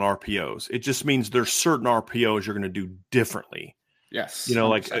guy on RPOs. It just means there's certain RPOs you're going to do differently. Yes.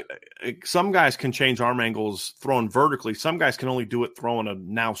 Like some guys can change arm angles throwing vertically. Some guys can only do it throwing a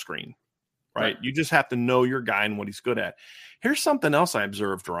now screen, right? You just have to know your guy and what he's good at. Here's something else I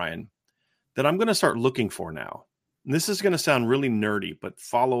observed, Ryan, that I'm going to start looking for now. And this is going to sound really nerdy, but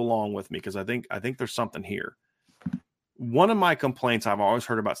follow along with me because I think there's something here. One of my complaints I've always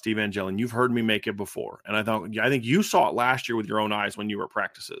heard about Steve Angeli, and you've heard me make it before, and I think you saw it last year with your own eyes when you were at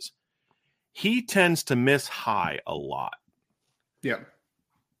practices. He tends to miss high a lot. Yeah.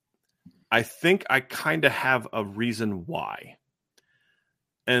 I think I kind of have a reason why.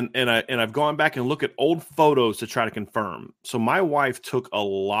 And I've gone back and looked at old photos to try to confirm. So my wife took a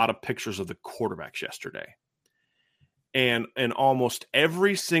lot of pictures of the quarterbacks yesterday. And almost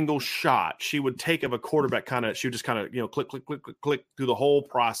every single shot she would take of a quarterback, she would just click, click, click, click, click through the whole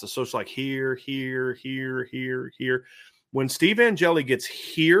process. So it's like here, here, here, here, here. When Steve Angeli gets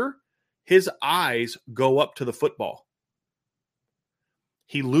here, his eyes go up to the football.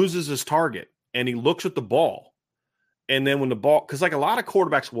 He loses his target and he looks at the ball. And then when the ball, because like a lot of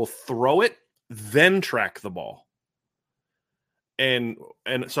quarterbacks will throw it, then track the ball. And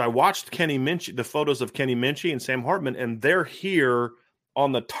so I watched Kenny Minchie, the photos of Kenny Minchie and Sam Hartman, and they're here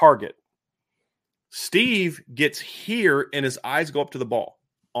on the target. Steve gets here and his eyes go up to the ball.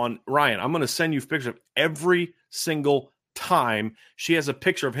 On Ryan, I'm going to send you pictures of every single time she has a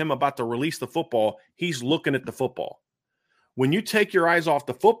picture of him about to release the football. He's looking at the football. When you take your eyes off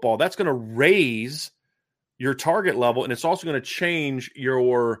the football, that's going to raise your target level, and it's also going to change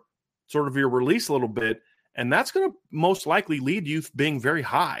your sort of your release a little bit. And that's going to most likely lead you being very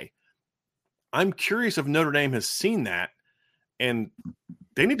high. I'm curious if Notre Dame has seen that, and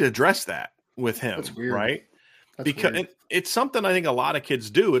they need to address that with him, right? Because it's something I think a lot of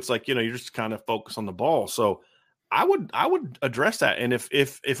kids do. It's like, you're just kind of focused on the ball. So I would address that. And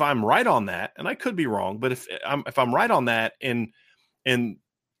if I'm right on that, and I could be wrong, but if I'm right on that, and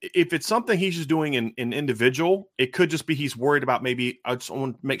if it's something he's just doing in individual, it could just be he's worried about maybe I just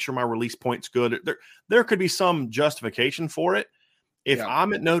want to make sure my release point's good. There could be some justification for it. If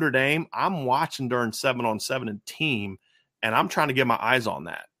I'm at Notre Dame, I'm watching during 7-on-7 and team, and I'm trying to get my eyes on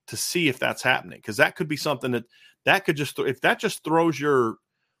that to see if that's happening, because that could be something that could just if that just throws your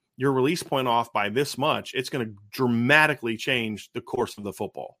release point off by this much, it's going to dramatically change the course of the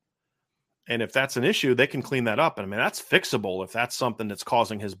football. And if that's an issue, they can clean that up. And I mean, that's fixable if that's something that's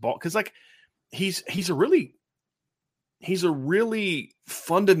causing his ball. Because like he's a really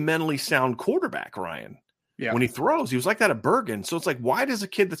fundamentally sound quarterback, Ryan. Yeah. When he throws, he was like that at Bergen. So it's like, why does a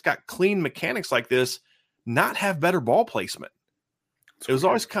kid that's got clean mechanics like this not have better ball placement? It was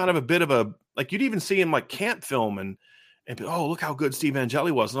always kind of a bit of a, like you'd even see him like camp film and be, oh, look how good Steve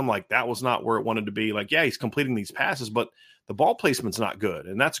Angeli was. And I'm like, that was not where it wanted to be. Like, yeah, he's completing these passes, but the ball placement's not good.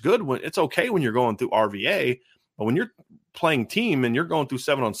 And that's good when it's okay when you're going through RVA, but when you're playing team and you're going through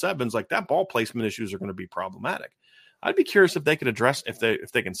 7-on-7s, like that ball placement issues are going to be problematic. I'd be curious if they could address if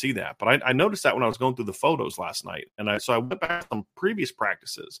they can see that. But I noticed that when I was going through the photos last night. And so I went back to some previous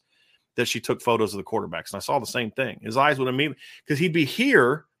practices that she took photos of the quarterbacks, and I saw the same thing. His eyes would immediately, because he'd be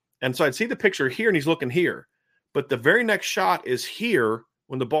here, and so I'd see the picture here, and he's looking here. But the very next shot is here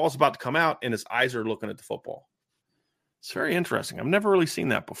when the ball's about to come out, and his eyes are looking at the football. It's very interesting. I've never really seen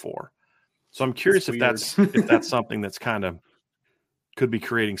that before. So I'm curious if that's something that's kind of could be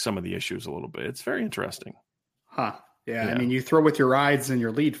creating some of the issues a little bit. It's very interesting. Huh. Yeah. I mean, you throw with your eyes and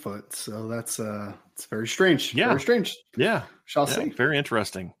your lead foot. So that's it's very strange. Yeah. Very strange. Yeah. Shall see. Very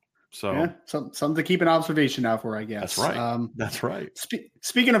interesting. So something to keep an observation out for, I guess. That's right. That's right.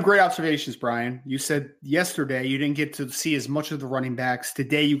 Speaking of great observations, Brian, you said yesterday you didn't get to see as much of the running backs.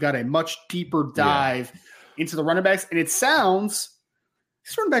 Today you got a much deeper dive into the running backs, and it sounds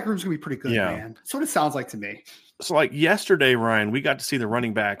this running back room is going to be pretty good, man. That's what it sounds like to me. So like yesterday, Ryan, we got to see the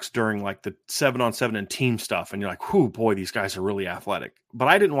running backs during like the 7-on-7 and team stuff, and you're like, "Whoo, boy, these guys are really athletic." But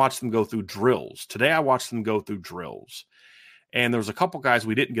I didn't watch them go through drills. Today I watched them go through drills. And there was a couple guys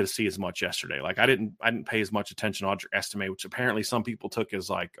we didn't get to see as much yesterday. Like I didn't pay as much attention to Audric Estime, which apparently some people took as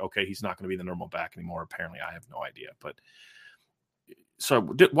like, okay, he's not going to be the normal back anymore. Apparently, I have no idea. But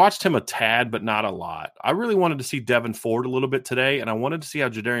so I watched him a tad, but not a lot. I really wanted to see Devin Ford a little bit today, and I wanted to see how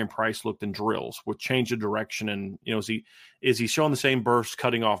Jadarian Price looked in drills with change of direction. And is he showing the same burst,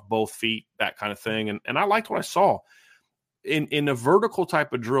 cutting off both feet, that kind of thing. And I liked what I saw. in a vertical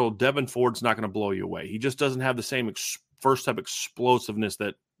type of drill, Devin Ford's not going to blow you away. He just doesn't have the same first step explosiveness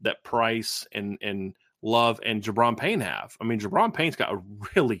that Price and Love and Jabron Payne have. I mean, Jabron Payne's got a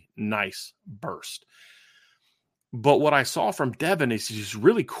really nice burst. But what I saw from Devin is he's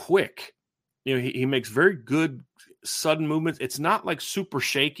really quick. You know, he makes very good sudden movements. It's not like super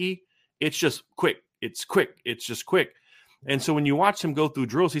shaky. It's just quick. It's quick. It's just quick. And so when you watch him go through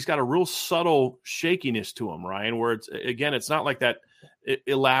drills, he's got a real subtle shakiness to him, Ryan, where it's not like that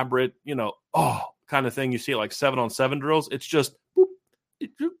elaborate, kind of thing you see at like 7-on-7 drills. It's just, boop,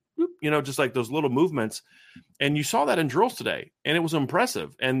 boop, just like those little movements. And you saw that in drills today, and it was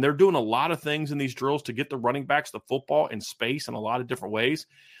impressive. And they're doing a lot of things in these drills to get the running backs the football in space in a lot of different ways.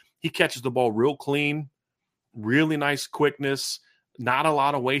 He catches the ball real clean, really nice quickness, not a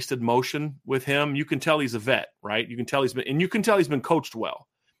lot of wasted motion with him. You can tell he's a vet, right? You can tell he's been coached well,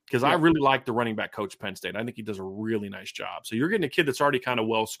 because I really like the running back coach Penn State. I think he does a really nice job. So you're getting a kid that's already kind of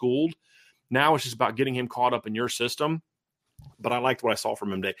well schooled. Now it's just about getting him caught up in your system. But I liked what I saw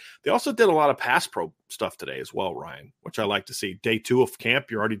from him today. They also did a lot of pass pro stuff today as well, Ryan, which I like to see. Day 2 of camp,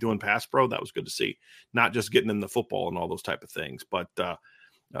 you're already doing pass pro. That was good to see. Not just getting in the football and all those type of things, but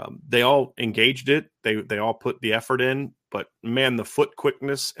they all engaged it. They all put the effort in. But, man, the foot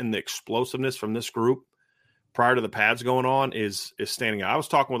quickness and the explosiveness from this group prior to the pads going on is standing out. I was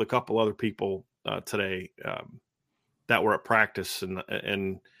talking with a couple other people today that were at practice,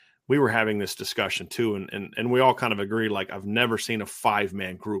 and we were having this discussion too, and we all kind of agree, like, I've never seen a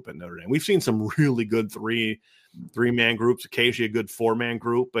 5-man group at Notre Dame. We've seen some really good three-man groups, occasionally a good 4-man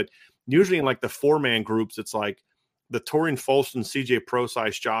group, but usually in like the 4-man groups, it's like the Torian Folston, CJ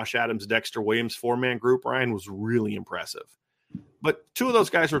Prosise, Josh Adams, Dexter Williams 4-man group, Ryan, was really impressive. But 2 of those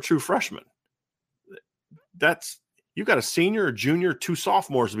guys are true freshmen. You've got a senior, a junior, 2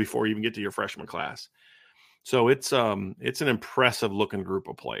 sophomores before you even get to your freshman class. So it's an impressive looking group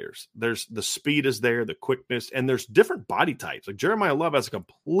of players. There's the speed is there, the quickness, and there's different body types. Like Jeremiah Love has a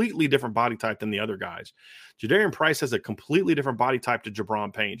completely different body type than the other guys. Jadarian Price has a completely different body type to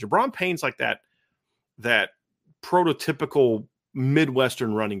Jabron Payne. Jabron Payne's like that prototypical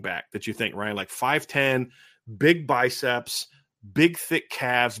Midwestern running back that you think, Ryan, like 5'10", big biceps, big thick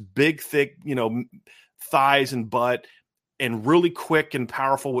calves, big thick, thighs and butt, and really quick and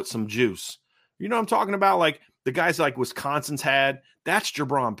powerful with some juice. You know what I'm talking about? Like the guys like Wisconsin's had, that's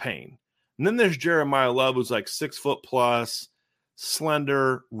Jabron Payne. And then there's Jeremiah Love, who's like 6 foot plus,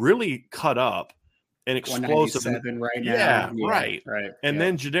 slender, really cut up and explosive. Right now. Yeah, right. And yeah.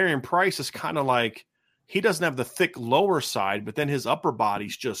 then Jadarian Price is kind of like, he doesn't have the thick lower side, but then his upper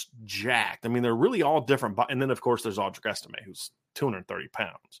body's just jacked. I mean, they're really all different. And then, of course, there's Audric Estime, who's 230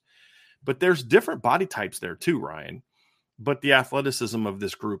 pounds. But there's different body types there too, Ryan. But the athleticism of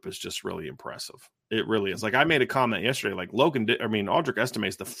this group is just really impressive. It really is. Like I made a comment yesterday, like Audric Estime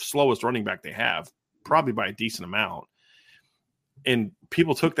is the slowest running back they have, probably by a decent amount. And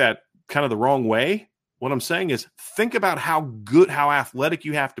people took that kind of the wrong way. What I'm saying is think about how athletic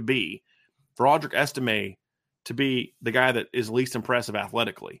you have to be for Audric Estime to be the guy that is least impressive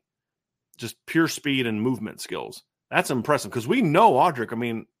athletically. Just pure speed and movement skills. That's impressive because we know Audric, I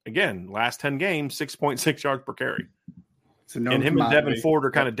mean, again, last 10 games, 6.6 yards per carry. And him and Devin Ford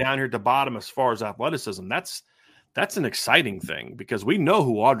are kind of down here at the bottom as far as athleticism. That's an exciting thing because we know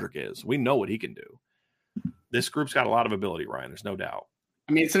who Audric is. We know what he can do. This group's got a lot of ability, Ryan. There's no doubt.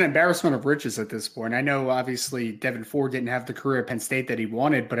 I mean, it's an embarrassment of riches at this point. I know, obviously, Devin Ford didn't have the career at Penn State that he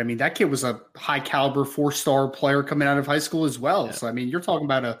wanted, but, I mean, that kid was a high-caliber 4-star player coming out of high school as well. Yeah. So, I mean, you're talking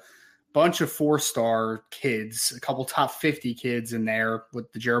about a bunch of 4-star kids, a couple top 50 kids in there with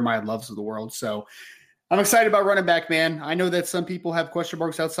the Jeremiah Loves of the world. So, I'm excited about running back, man. I know that some people have question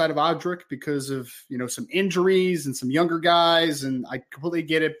marks outside of Audric because of, some injuries and some younger guys, and I completely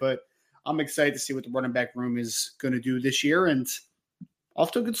get it, but I'm excited to see what the running back room is going to do this year, and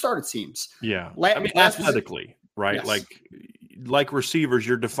off to a good start, it seems. Yeah. I mean, athletically, right? Yes. Like receivers,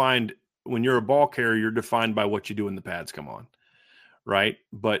 you're defined – when you're a ball carrier, you're defined by what you do when the pads come on, right?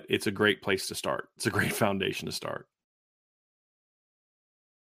 But it's a great place to start. It's a great foundation to start.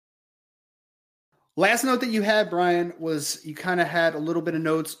 Last note that you had, Brian, was you kind of had a little bit of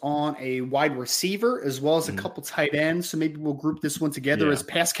notes on a wide receiver as well as a couple tight ends. So maybe we'll group this one together as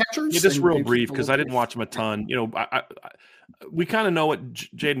pass catchers. Yeah, just real brief because I didn't watch them a ton. We kind of know what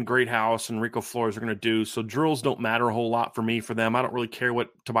Jaden Greathouse and Rico Flores are going to do. So drills don't matter a whole lot for me for them. I don't really care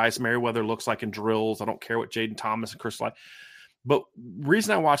what Tobias Merriweather looks like in drills. I don't care what Jaden Thomas and Chris Light. But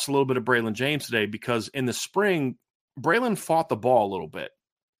reason I watched a little bit of Braylon James today because in the spring, Braylon fought the ball a little bit.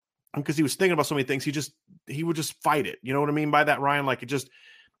 Because he was thinking about so many things, he would just fight it. You know what I mean by that, Ryan? Like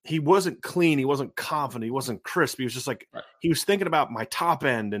he wasn't clean. He wasn't confident. He wasn't crisp. He was just like, he was thinking about my top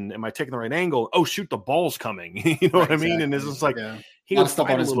end and am I taking the right angle? Oh, shoot, the ball's coming. You know what I mean? And it's just like, he a lot would of stuff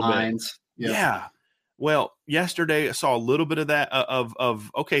fight on a his little mind. bit. Yeah. Well, yesterday I saw a little bit of that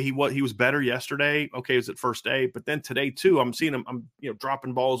okay, he was better yesterday. Okay, it was at first day, but then today too, I'm seeing him. I'm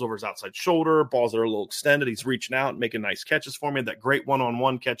dropping balls over his outside shoulder, balls that are a little extended. He's reaching out and making nice catches for me. That great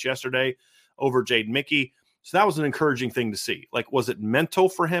one-on-one catch yesterday over Jade Mickey. So that was an encouraging thing to see. Like, was it mental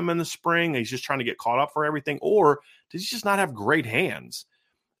for him in the spring? He's just trying to get caught up for everything, or did he just not have great hands?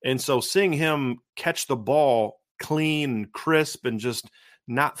 And so seeing him catch the ball clean and crisp and just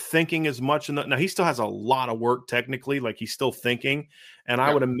not thinking as much. Now, he still has a lot of work technically, like he's still thinking. And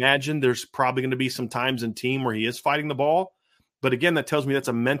I would imagine there's probably going to be some times in team where he is fighting the ball. But again, that tells me that's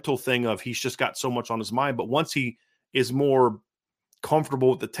a mental thing of he's just got so much on his mind. But once he is more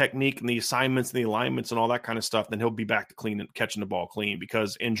comfortable with the technique and the assignments and the alignments and all that kind of stuff, then he'll be back to clean and catching the ball clean.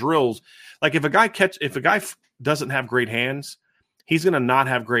 Because in drills, like if a guy doesn't have great hands, he's going to not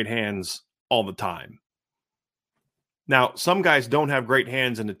have great hands all the time. Now, some guys don't have great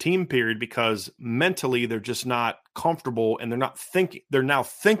hands in the team period because mentally they're just not comfortable and they're now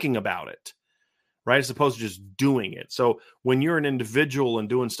thinking about it, right? As opposed to just doing it. So when you're an individual and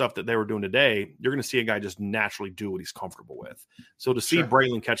doing stuff that they were doing today, you're going to see a guy just naturally do what he's comfortable with. So to see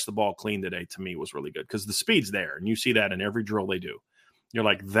Braylon catch the ball clean today, to me, was really good because the speed's there. And you see that in every drill they do. You're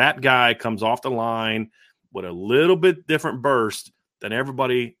like, that guy comes off the line with a little bit different burst than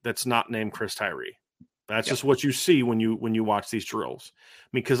everybody that's not named Chris Tyree. That's just what you see when you watch these drills. I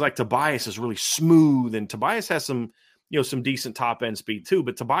mean, because like Tobias is really smooth, and Tobias has some decent top end speed too.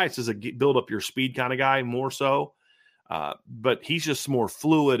 But Tobias is a build up your speed kind of guy more so. But he's just more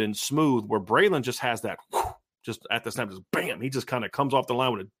fluid and smooth. Where Braylon just has that just at the snap, just bam, he just kind of comes off the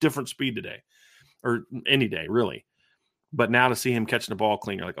line with a different speed today, or any day really. But now to see him catching the ball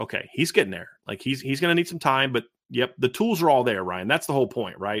clean, you're like, okay, he's getting there. Like he's going to need some time, but yep, the tools are all there, Ryan. That's the whole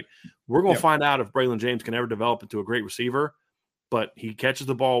point, right? We're going to find out if Braylon James can ever develop into a great receiver, but he catches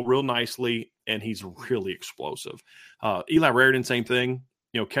the ball real nicely, and he's really explosive. Eli Raridan, same thing,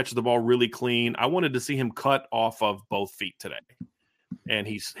 catches the ball really clean. I wanted to see him cut off of both feet today. And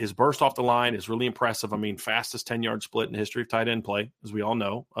his burst off the line is really impressive. I mean, fastest 10-yard split in the history of tight end play, as we all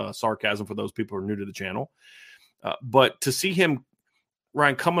know. Sarcasm for those people who are new to the channel. But to see him,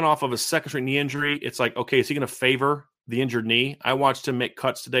 Ryan, coming off of a second-string knee injury, it's like, okay, is he going to favor the injured knee? I watched him make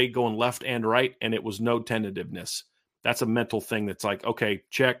cuts today going left and right, and it was no tentativeness. That's a mental thing that's like, okay,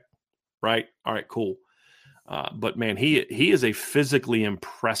 check, right? All right, cool. But, man, he is a physically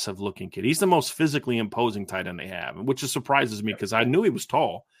impressive-looking kid. He's the most physically imposing tight end they have, which surprises me because I knew he was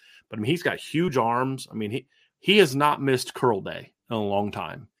tall. But, I mean, he's got huge arms. I mean, he has not missed curl day in a long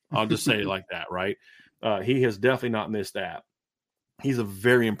time. I'll just say it like that, right? He has definitely not missed that. He's a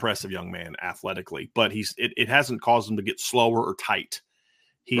very impressive young man athletically, but it hasn't caused him to get slower or tight.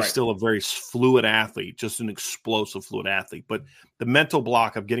 He's still a very fluid athlete, just an explosive fluid athlete. But the mental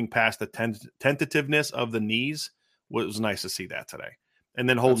block of getting past the tentativeness of the knees was nice to see that today. And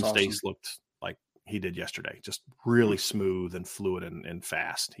then Holden Stace looked like he did yesterday, just really smooth and fluid and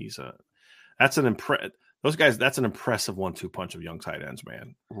fast. That's an impressive 1-2 punch of young tight ends,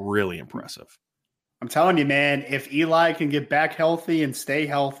 man. Really impressive. I'm telling you, man, if Eli can get back healthy and stay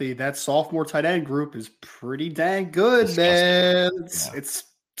healthy, that sophomore tight end group is pretty dang good, man. It's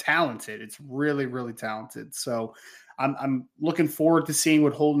talented. It's really, really talented. So I'm looking forward to seeing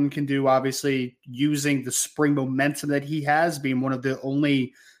what Holden can do, obviously, using the spring momentum that he has, being one of the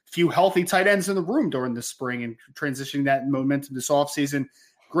only few healthy tight ends in the room during the spring and transitioning that momentum this offseason.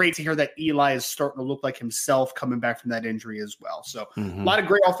 Great to hear that Eli is starting to look like himself coming back from that injury as well. So a lot of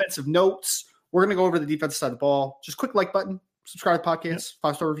great offensive notes. We're going to go over the defensive side of the ball. Just click like button, subscribe to the podcast,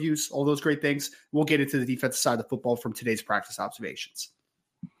 5-star reviews, all those great things. We'll get into the defensive side of the football from today's practice observations.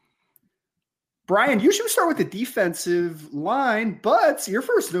 Brian, usually we start with the defensive line, but your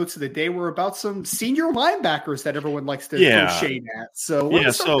first notes of the day were about some senior linebackers that everyone likes to throw shade at. So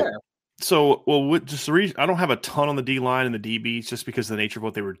let's start there. So, just the reason I don't have a ton on the D line and the DBs just because of the nature of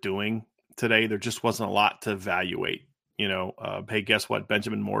what they were doing today. There just wasn't a lot to evaluate. Hey, guess what?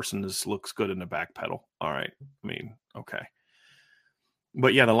 Benjamin Morrison looks good in the back pedal. All right. I mean, okay.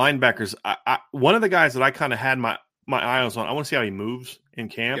 But yeah, the linebackers, one of the guys that I kind of had my eyes on, I want to see how he moves in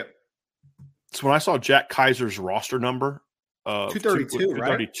camp. Yep. So when I saw Jack Kaiser's roster number, 232,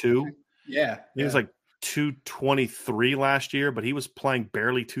 232. Right? Yeah. He was like 223 last year, but he was playing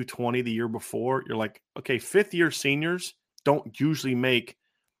barely 220 the year before. You're like, okay, fifth-year seniors don't usually make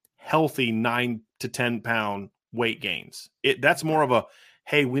healthy 9 to 10 pound weight gains. That's more of a,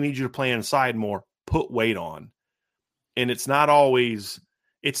 hey, we need you to play inside more, put weight on. And it's not always,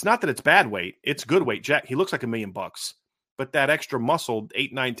 it's not that it's bad weight. It's good weight. Jack, he looks like $1 million, but that extra muscle,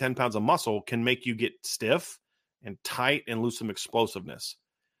 8, 9, 10 pounds of muscle can make you get stiff and tight and lose some explosiveness.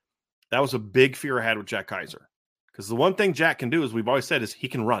 That was a big fear I had with Jack Kaiser, because the one thing Jack can do, as we've always said, is he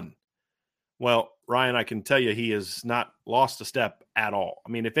can run. Well, Ryan, I can tell you he has not lost a step at all. I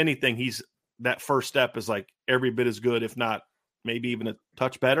mean, if anything, that first step is like every bit as good, if not maybe even a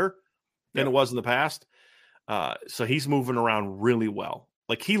touch better than it was in the past. So he's moving around really well.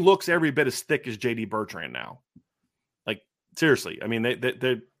 Like, he looks every bit as thick as JD Bertrand now. Like, seriously. I mean,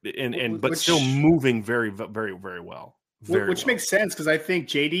 but still moving very, very, very well. Which makes sense, because I think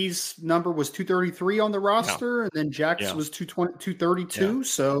JD's number was 233 on the roster, and then Jack's was 232. Yeah.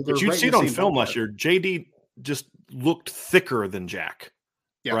 So, but you'd see it on film last year. JD just looked thicker than Jack,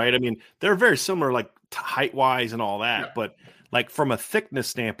 right? I mean, they're very similar, like height wise and all that, but like from a thickness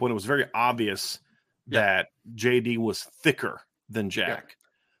standpoint, it was very obvious that JD was thicker than Jack. Yeah.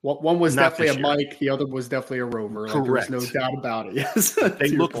 Well, one was definitely a Mike, the other was definitely a Rover. Correct. Like, there's no doubt about it. Yes, they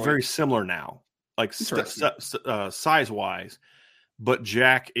look very similar now. Like size-wise, but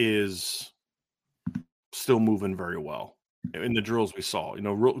Jack is still moving very well in the drills we saw. You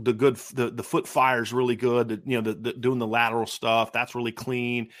know, the foot fire is really good. You know, the doing the lateral stuff, that's really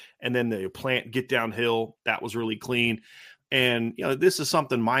clean. And then the get downhill, that was really clean. And, you know, this is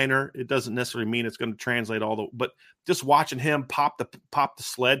something minor. It doesn't necessarily mean it's going to translate but just watching him pop the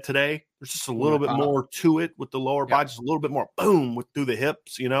sled today, there's just a little bit more to it with the lower body, just a little bit more boom through the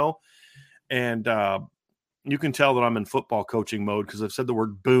hips, you know. And you can tell that I'm in football coaching mode, because I've said the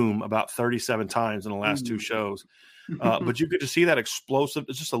word boom about 37 times in the last 2 shows. But you could just see that explosive.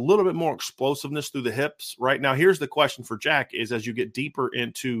 It's just a little bit more explosiveness through the hips. Right now, here's the question for Jack is, as you get deeper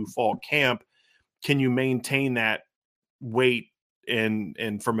into fall camp, can you maintain that weight?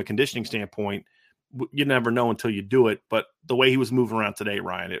 And from a conditioning standpoint, you never know until you do it. But the way he was moving around today,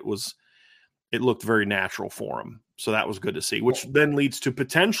 Ryan, it looked very natural for him. So that was good to see, which then leads to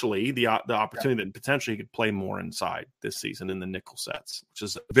potentially the opportunity that potentially he could play more inside this season in the nickel sets, which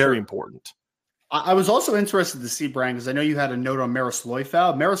is very important. I was also interested to see, Brian, because I know you had a note on Maris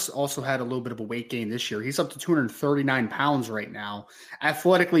Loifeld. Maris also had a little bit of a weight gain this year. He's up to 239 pounds right now.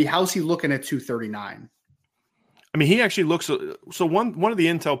 Athletically, how's he looking at 239? I mean, he actually looks – so one of the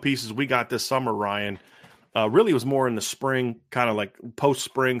intel pieces we got this summer, Ryan, really was more in the spring, kind of like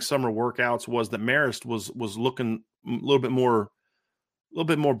post-spring summer workouts, was that Maris was looking a little bit more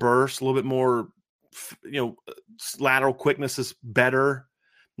burst, a little bit more, you know, lateral quickness is better.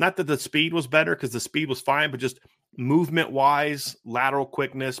 Not that the speed was better, because the speed was fine, but just movement-wise, lateral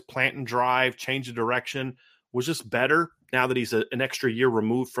quickness, plant and drive, change of direction was just better now that he's an extra year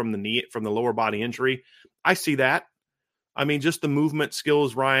removed from the lower body injury. I see that. I mean, just the movement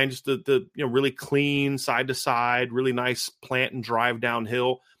skills, Ryan, just the you know, really clean side to side, really nice plant and drive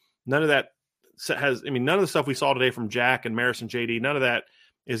downhill. None of that none of the stuff we saw today from Jack and Maris and JD, none of that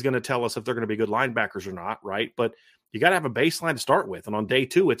is going to tell us if they're going to be good linebackers or not, right? But you got to have a baseline to start with. And on day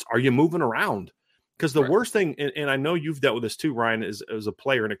 2, are you moving around? Because the worst thing, and I know you've dealt with this too, Ryan, as a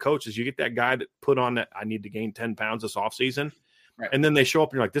player and a coach, is you get that guy that put on that, I need to gain 10 pounds this offseason. Right. And then they show up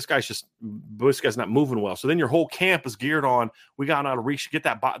and you're like, this guy's not moving well. So then your whole camp is geared on, we got to reach, get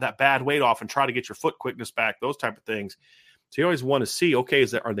that bad weight off and try to get your foot quickness back, those type of things. So you always want to see, okay,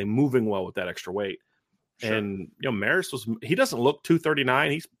 are they moving well with that extra weight? Sure. And, you know, Maris he doesn't look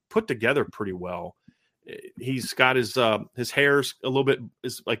 239. He's put together pretty well. He's got his hair's a little bit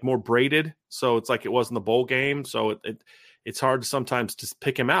is like more braided. So it's like it was in the bowl game. So it's hard to sometimes to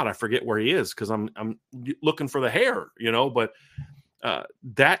pick him out. I forget where he is, because I'm looking for the hair, you know, but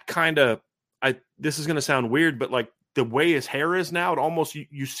that kind of, this is going to sound weird, but like the way his hair is now, it almost,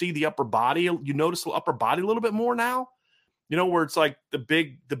 you see the upper body, you notice the upper body a little bit more now, you know, where it's like the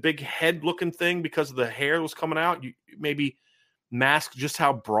big head looking thing because of the hair was coming out. You maybe mask just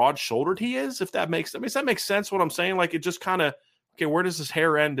how broad shouldered he is, if that makes, does that make sense what I'm saying? Like, it just kind of, okay, where does his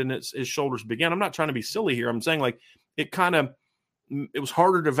hair end and his shoulders begin? I'm not trying to be silly here. I'm saying, like, it was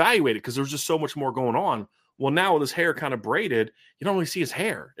harder to evaluate it because there was just so much more going on. Well, now with his hair kind of braided, you don't really see his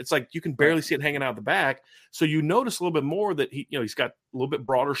hair. It's like you can barely see it hanging out the back. So you notice a little bit more that he's got a little bit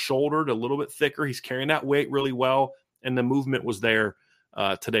broader shouldered, a little bit thicker. He's carrying that weight really well. And the movement was there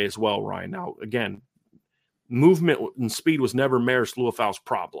today as well, Ryan. Now, again, movement and speed was never Maris Loifeld's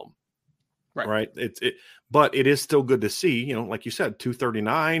problem. Right. But it is still good to see, you know, like you said,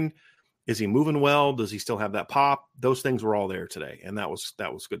 239. Is he moving well? Does he still have that pop? Those things were all there today, and that was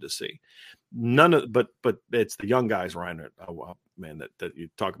good to see. But it's the young guys, Ryan. Man, that you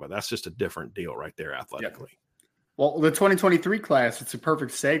talk about. That's just a different deal right there, athletically. Yeah. Well, the 2023 class, it's a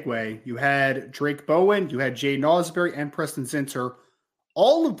perfect segue. You had Drake Bowen, you had Jay Nosbury, and Preston Zinter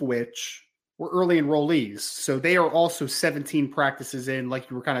all of which were early enrollees. So they are also 17 practices in, like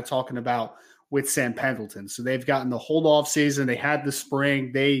you were kind of talking about with Sam Pendleton. So they've gotten the whole off season. They had the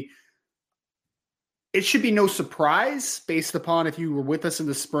spring. It should be no surprise based upon if you were with us in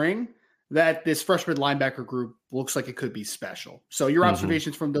the spring that this freshman linebacker group looks like it could be special. So your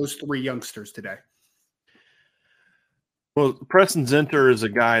observations from those three youngsters today. Well, Preston Zinter is a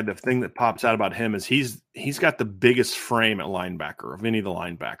guy, the thing that pops out about him is he's got the biggest frame at linebacker of any of the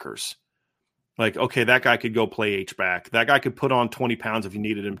linebackers. Like, okay, that guy could go play H-back. That guy could put on 20 pounds if you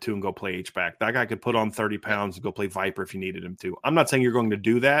needed him to and go play H-back. That guy could put on 30 pounds and go play Viper if you needed him to. I'm not saying you're going to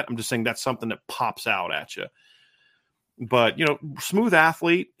do that. I'm just saying that's something that pops out at you. But, smooth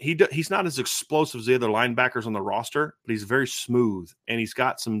athlete. He's not as explosive as the other linebackers on the roster, but he's very smooth. And he's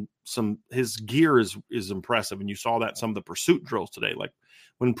got some his gear is impressive. And you saw that in some of the pursuit drills today. Like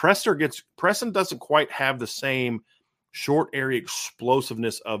when Preston doesn't quite have the same short area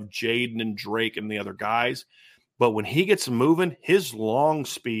explosiveness of Jaden and Drake and the other guys. But when he gets moving, his long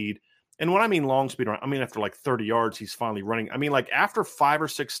speed, and when I mean long speed, I mean after like 30 yards, he's finally running. I mean, like after 5 or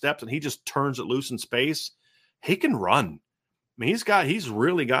 6 steps and he just turns it loose in space, he can run. I mean, he's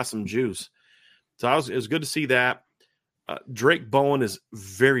really got some juice. So it was good to see that. Drake Bowen is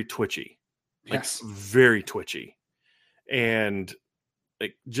very twitchy. Yes. Very twitchy. And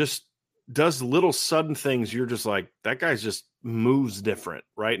like just does little sudden things. You're just like, that guy's just moves different,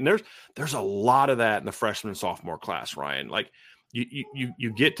 right? And there's a lot of that in the freshman and sophomore class, Ryan. Like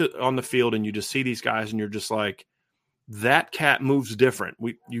you get on the field and you just see these guys and you're just like, that cat moves different.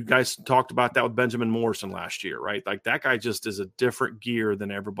 You guys talked about that with Benjamin Morrison last year, right? Like that guy just is a different gear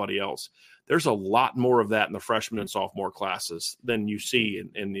than everybody else. There's a lot more of that in the freshman and sophomore classes than you see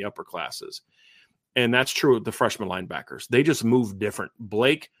in the upper classes. And that's true with the freshman linebackers. They just move different.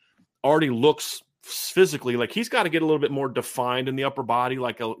 Blake already looks physically like he's got to get a little bit more defined in the upper body.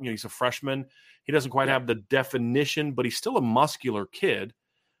 Like he's a freshman. He doesn't quite have the definition, but he's still a muscular kid.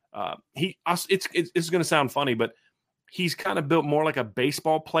 It's going to sound funny, but he's kind of built more like a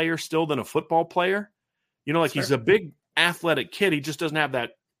baseball player still than a football player. He's a big athletic kid. He just doesn't have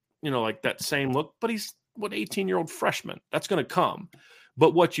that, like that same look, but he's 18-year-old freshman. That's going to come.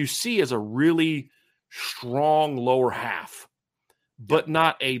 But what you see is a really strong lower half, but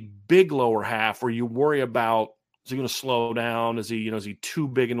not a big lower half where you worry about, is he going to slow down? Is he too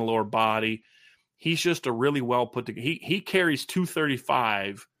big in the lower body? He's just a really well put together. He carries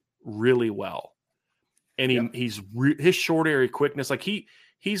 235 really well. And his short area quickness, like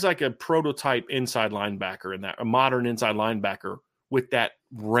he's like a prototype inside linebacker a modern inside linebacker with that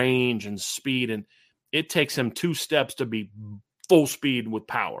range and speed. And it takes him 2 steps to be full speed with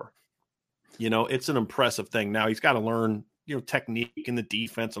power. It's an impressive thing. Now he's got to learn, technique in the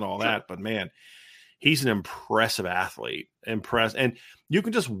defense and all that. But man, he's an impressive athlete. And you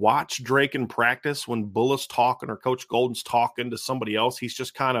can just watch Drake in practice when Bulla's talking or Coach Golden's talking to somebody else. He's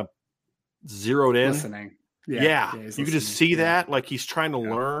just kind of zeroed in. Listening. Yeah. You can just see that. Like he's trying to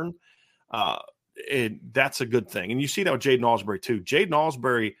learn. That's a good thing. And you see that with Jaden Alsbury too. Jaden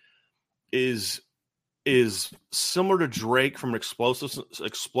Alsbury is similar to Drake from an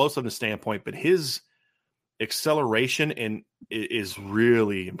explosiveness standpoint, but his acceleration is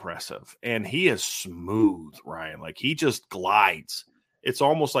really impressive. And he is smooth, Ryan. Like he just glides. It's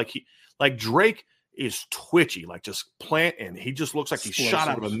almost like Drake is twitchy, like just and he just looks like he's shot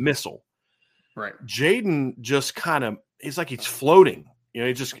out of a missile. Right. Jaden just kind of, it's like he's floating.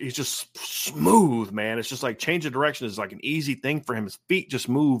 He's just smooth, man. It's just like change of direction is like an easy thing for him. His feet just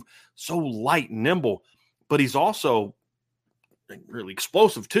move so light and nimble, but he's also really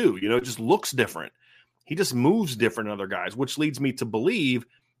explosive too. It just looks different. He just moves different than other guys, which leads me to believe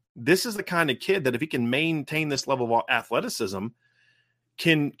this is the kind of kid that if he can maintain this level of athleticism,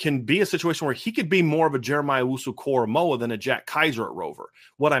 can be a situation where he could be more of a Jeremiah Owusu-Koramoah than a Jack Kaiser at Rover.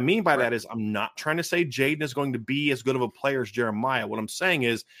 What I mean by that is I'm not trying to say Jaden is going to be as good of a player as Jeremiah. What I'm saying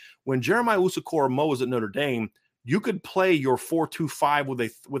is when Jeremiah Owusu-Koramoah was at Notre Dame, you could play your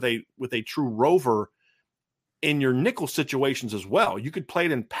 4-2-5 with a true Rover in your nickel situations as well. You could play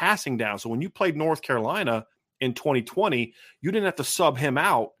it in passing down. So when you played North Carolina in 2020, you didn't have to sub him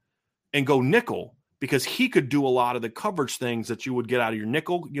out and go nickel, because he could do a lot of the coverage things that you would get out of your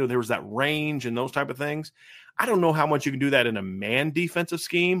nickel. There was that range and those type of things. I don't know how much you can do that in a man defensive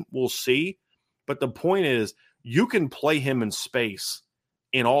scheme. We'll see. But the point is, you can play him in space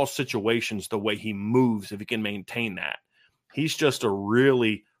in all situations the way he moves if he can maintain that. He's just a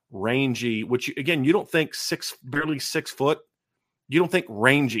really rangy, which, again, you don't think barely 6 foot. You don't think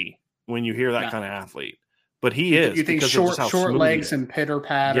rangy when you hear that kind of athlete. but he is. You think because of just how short smooth legs and pitter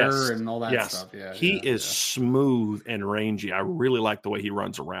patter and all that yes. stuff. Yeah, he is smooth and rangy. I really like the way he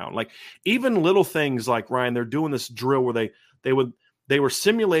runs around. Like even little things like Ryan, they're doing this drill where they were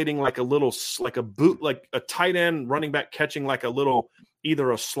simulating like a boot, like a tight end running back catching like a little,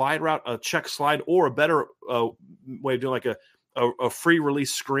 either a slide route, a check slide, or a better way of doing like a free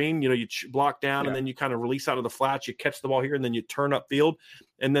release screen. You block down and then you kind of release out of the flats, you catch the ball here and then you turn upfield.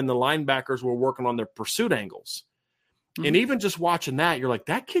 And then the linebackers were working on their pursuit angles. Mm-hmm. And even just watching that, you're like,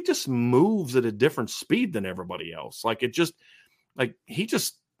 that kid just moves at a different speed than everybody else. Like he's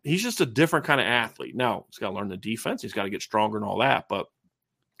just a different kind of athlete. Now he's got to learn the defense. He's got to get stronger and all that. But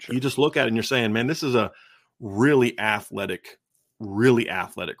you just look at it and you're saying, man, this is a really athletic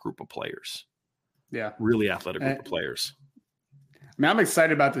group of players. Yeah. Really athletic group of players. I mean, I'm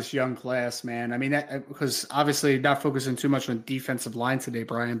excited about this young class, man. I mean, because obviously not focusing too much on defensive line today,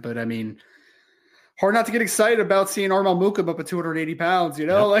 Brian, but I mean, hard not to get excited about seeing Armel Muka up at 280 pounds,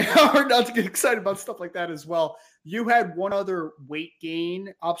 like hard not to get excited about stuff like that as well. You had one other weight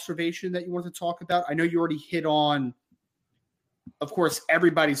gain observation that you wanted to talk about. I know you already hit on, of course,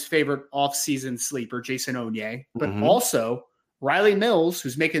 everybody's favorite offseason sleeper, Jason Onye, but also Riley Mills,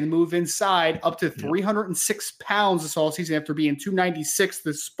 who's making the move inside up to 306 pounds this all season after being 296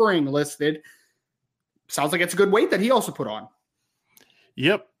 this spring listed. Sounds like it's a good weight that he also put on.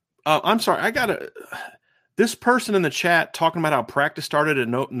 Yep. I'm sorry. This person in the chat talking about how practice started at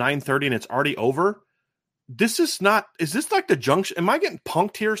 9:30 and it's already over. Is this like the Junction? Am I getting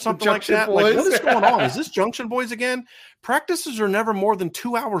punked here or something like that? Boys. Like, what is going on? Is this Junction Boys again? Practices are never more than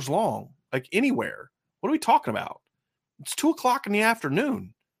 2 hours long, like anywhere. What are we talking about? It's 2:00 in the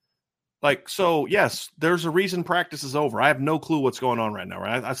afternoon. Like, so yes, there's a reason practice is over. I have no clue what's going on right now.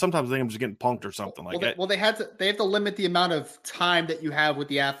 Right? I sometimes think I'm just getting punked or something like that. Well, they have to limit the amount of time that you have with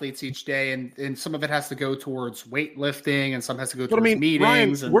the athletes each day, and some of it has to go towards weightlifting, and some has to go towards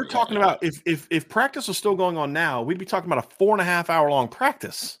meetings. Ryan, we're talking about if practice was still going on now, we'd be talking about a 4.5 hour long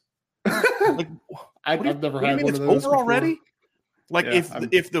practice. Like, I've never had one of those over before. already. Like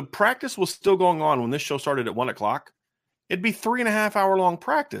if the practice was still going on when this show started at 1:00. It'd be 3.5 hour long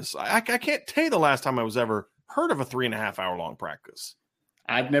practice. I can't tell you the last time I was ever heard of a 3.5 hour long practice.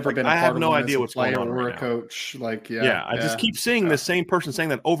 I've never been. I have no idea what's going on or right a coach. Like, I just keep seeing the same person saying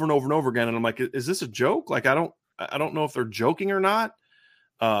that over and over and over again, and I'm like, is this a joke? Like, I don't know if they're joking or not.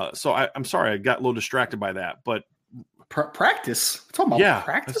 So I'm sorry, I got a little distracted by that. But practice, we're talking about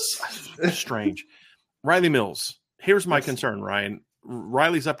practice. That's strange. Riley Mills. Here's my concern, Ryan.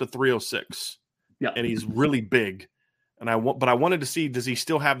 Riley's up to 306. Yeah, and he's really big. But I wanted to see, does he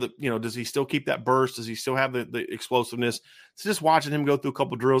still have does he still keep that burst? Does he still have the explosiveness? So just watching him go through a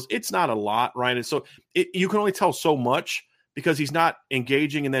couple drills, it's not a lot, Ryan. And so you can only tell so much because he's not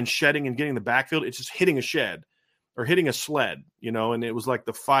engaging and then shedding and getting the backfield. It's just hitting a shed or hitting a sled, and it was like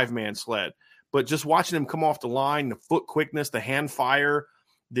the 5-man sled. But just watching him come off the line, the foot quickness, the hand fire,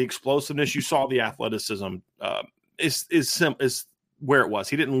 the explosiveness, you saw the athleticism is where it was.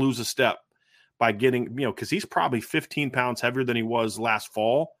 He didn't lose a step by getting, because he's probably 15 pounds heavier than he was last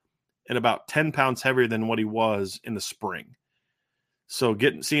fall and about 10 pounds heavier than what he was in the spring. So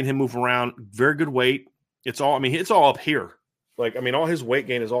seeing him move around, very good weight. It's all up here. All his weight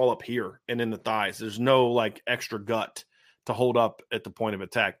gain is all up here and in the thighs. There's no like extra gut to hold up at the point of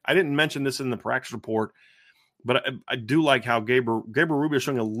attack. I didn't mention this in the practice report, but I do like how Gabriel Rubio is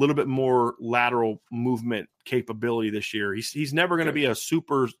showing a little bit more lateral movement capability this year. He's never going to be a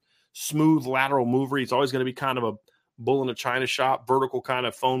super smooth lateral mover. He's always going to be kind of a bull in a china shop, vertical kind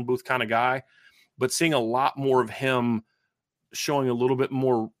of phone booth kind of guy. But seeing a lot more of him showing a little bit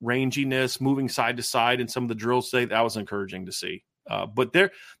more ranginess, moving side to side in some of the drills today, that was encouraging to see. But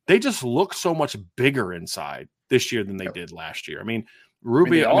they just look so much bigger inside this year than they did last year.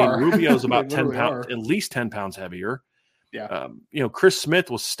 Rubio's about 10 pounds, at least 10 pounds heavier. Yeah. Chris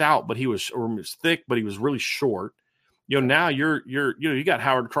Smith was stout, but he was thick, but he was really short. Now you got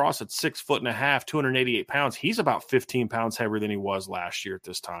Howard Cross at 6'1.5", 288 pounds. He's about 15 pounds heavier than he was last year at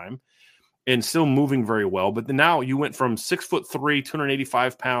this time and still moving very well. But then now you went from 6'3",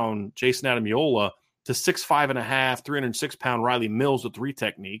 285 pound Jason Adamiola to 6'5.5", 306 pound Riley Mills with 3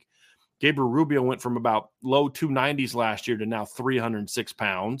 technique. Gabriel Rubio went from about low 290s last year to now 306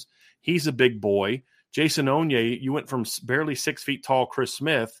 pounds. He's a big boy. Jason Onye, you went from barely 6 feet tall Chris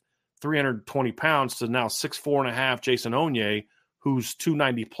Smith, 320 pounds, to now 6'4.5" Jason Onye, who's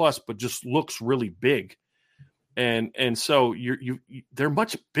 290 plus, but just looks really big. And so they're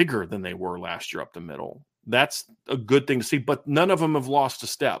much bigger than they were last year up the middle. That's a good thing to see, but none of them have lost a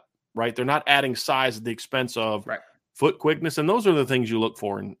step, right? They're not adding size at the expense of foot quickness. And those are the things you look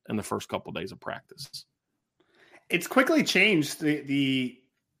for in the first couple of days of practice. It's quickly changed the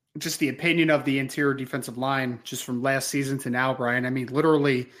just the opinion of the interior defensive line just from last season to now, Brian. I mean,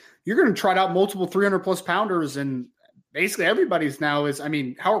 literally, you're going to trot out multiple 300-plus pounders, and basically everybody's now is, I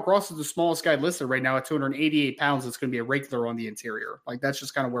mean, Howard Cross is the smallest guy listed right now at 288 pounds. It's going to be a regular on the interior. Like, that's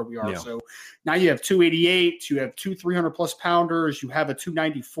just kind of where we are. Yeah. So now you have 288, you have two 300-plus pounders, you have a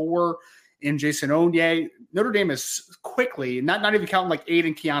 294 in Jason Onye. Notre Dame is quickly, not even counting like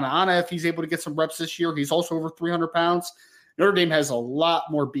Aiden Kiana if he's able to get some reps this year. He's also over 300 pounds. Notre Dame has a lot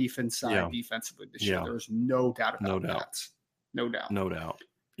more beef inside defensively this year. There's no doubt about that. No doubt. No doubt.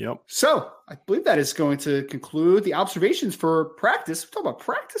 Yep. So I believe that is going to conclude the observations for practice. We talk about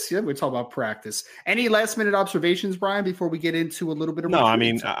practice. Yeah, we talk about practice. Any last minute observations, Brian, before we get into a little bit of no? I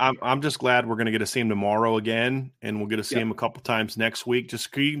mean, I'm just glad we're going to get to see him tomorrow again, and we'll get to see him a couple times next week.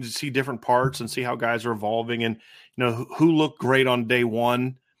 Just to see different parts and see how guys are evolving, and who looked great on day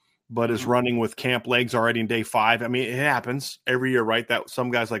one, but is running with camp legs already in day 5. I mean, it happens every year, right? That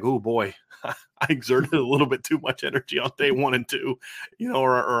some guys like, oh boy, I exerted a little bit too much energy on day 1 and 2,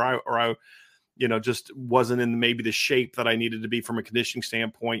 or I just wasn't in maybe the shape that I needed to be from a conditioning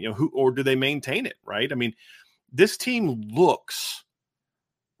standpoint. Or do they maintain it, right? I mean, this team looks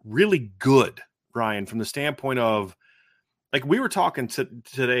really good, Brian, from the standpoint of, like, we were talking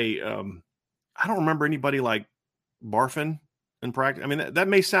today. I don't remember anybody like barfing in practice. I mean, that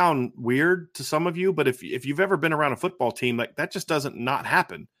may sound weird to some of you, but if you've ever been around a football team, like, that just doesn't not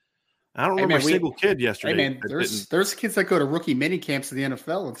happen. I don't remember a single kid yesterday. Hey, man, there's kids that go to rookie mini camps in the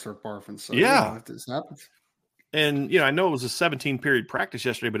NFL and start barfing. So this happens. And I know it was a 17-period practice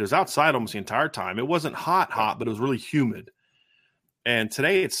yesterday, but it was outside almost the entire time. It wasn't hot, but it was really humid. And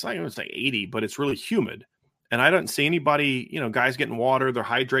today it's like 80, but it's really humid. And I don't see anybody, guys getting water. They're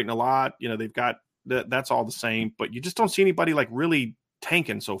hydrating a lot. They've got that's all the same, but you just don't see anybody like really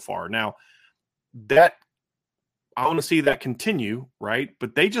tanking so far. Now that I want to see that continue, right?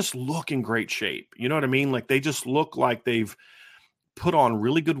 But they just look in great shape. You know what I mean? Like, they just look like they've put on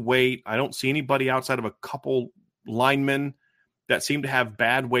really good weight. I don't see anybody outside of a couple linemen that seem to have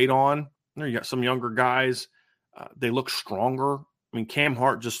bad weight on. You got some younger guys. They look stronger. I mean, Cam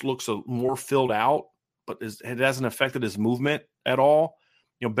Hart just looks more filled out, but it hasn't affected his movement at all.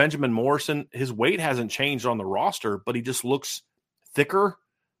 Benjamin Morrison, his weight hasn't changed on the roster, but he just looks thicker.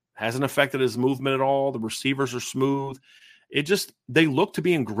 Hasn't affected his movement at all. The receivers are smooth. They look to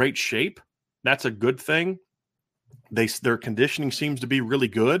be in great shape. That's a good thing. Their conditioning seems to be really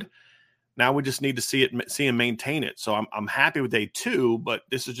good. Now we just need to see him maintain it. So I'm happy with day 2, but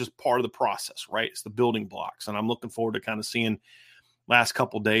this is just part of the process, right? It's the building blocks, and I'm looking forward to kind of seeing last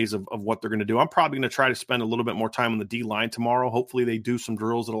couple of days of what they're going to do. I'm probably going to try to spend a little bit more time on the D line tomorrow. Hopefully they do some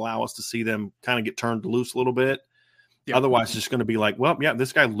drills that allow us to see them kind of get turned loose a little bit. Yep. Otherwise, it's just going to be like, well, yeah,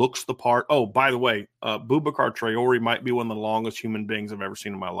 this guy looks the part. Oh, by the way, Boubacar Traore might be one of the longest human beings I've ever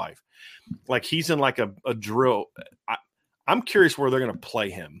seen in my life. Like, he's in like a drill. I'm curious where they're going to play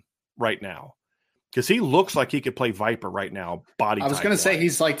him right now, because he looks like he could play Viper right now. I was going to say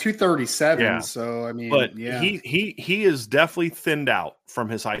he's like 237. Yeah. So I mean, but he is definitely thinned out from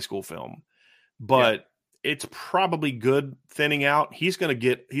his high school film, but it's probably good thinning out. He's going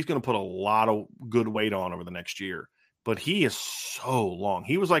to put a lot of good weight on over the next year. But he is so long.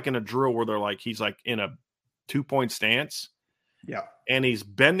 He was like in a drill where he's like in a 2-point stance. Yeah. And he's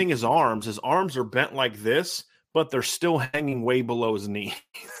bending his arms. His arms are bent like this, but they're still hanging way below his knee.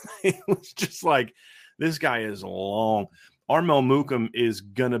 It was just like, this guy is long. Armel Mukum is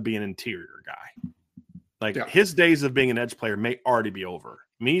going to be an interior guy. Like, his days of being an edge player may already be over.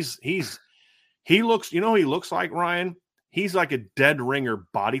 I mean, he looks, he looks like, Ryan? He's like a dead ringer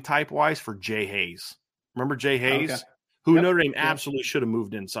body type wise for Jay Hayes. Remember Jay Hayes? Okay. Who Notre Dame absolutely should have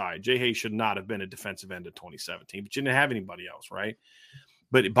moved inside. Jay Hayes should not have been a defensive end in 2017, but you didn't have anybody else, right?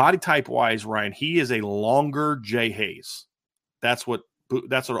 But body type wise, Ryan, he is a longer Jay Hayes. That's what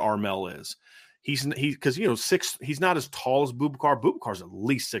Armel is. He's not as tall as Boubacar. Boubacar's at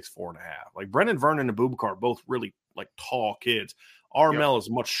least 6'4.5". Like, Brendan Vernon and Boubacar are both really like tall kids. Armel is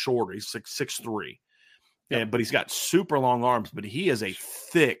much shorter. He's like 6'3", but he's got super long arms. But he is a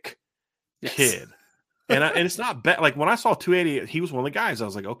thick kid. And it's not bad. Like, when I saw 280, he was one of the guys. I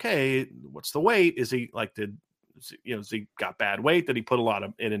was like, okay, what's the weight? Is he like, has he got bad weight? Did he put a lot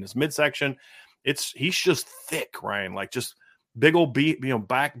of it in his midsection? He's just thick, Ryan. Like, just big old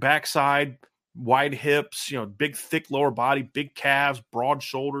backside, wide hips, big thick lower body, big calves, broad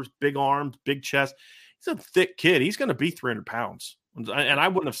shoulders, big arms, big chest. He's a thick kid. He's going to be 300 pounds. And I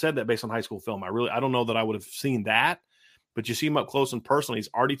wouldn't have said that based on high school film. I don't know that I would have seen that, but you see him up close and personal. He's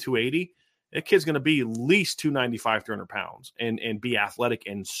already 280. That kid's going to be at least 295, 300 pounds and be athletic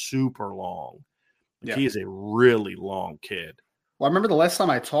and super long. Like, he is a really long kid. Well, I remember the last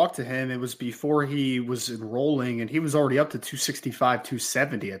time I talked to him, it was before he was enrolling, and he was already up to 265,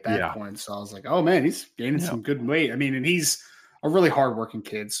 270 at that point. So I was like, oh, man, he's gaining some good weight. I mean, and he's a really hardworking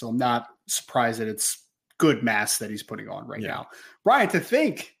kid, so I'm not surprised that it's good mass that he's putting on right now. Brian, to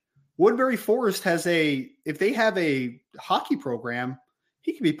think Woodbury Forest if they have a hockey program,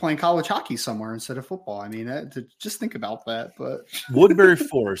 he could be playing college hockey somewhere instead of football. I mean, just think about that. But Woodbury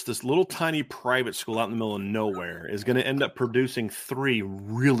Forest, this little tiny private school out in the middle of nowhere, is going to end up producing 3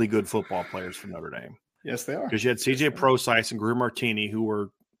 really good football players for Notre Dame. Yes, they are. Because you had CJ Prosise and Greer Martini, who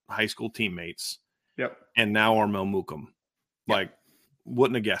were high school teammates. Yep. And now Armel Mukum. Like,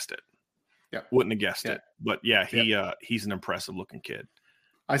 wouldn't have guessed it. Yep. Wouldn't have guessed it. But he's an impressive looking kid.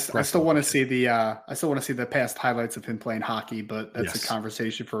 I still want to see the past highlights of him playing hockey, but that's a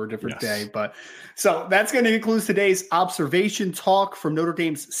conversation for a different day. But so that's going to conclude today's observation talk from Notre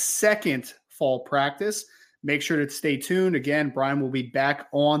Dame's second fall practice. Make sure to stay tuned. Again, Brian will be back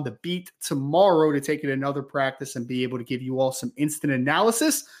on the beat tomorrow to take it another practice and be able to give you all some instant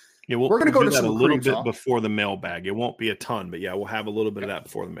analysis. Yeah, we're going to go to that a little bit before the mailbag. It won't be a ton, but we'll have a little bit of that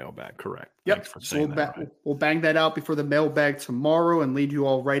before the mailbag. Correct. Yep. Thanks for saying We'll bang that out before the mailbag tomorrow and lead you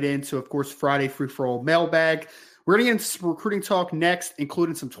all right into, of course, Friday Free for All mailbag. We're going to get into some recruiting talk next,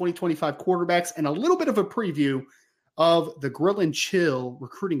 including some 2025 quarterbacks and a little bit of a preview of the Grill and Chill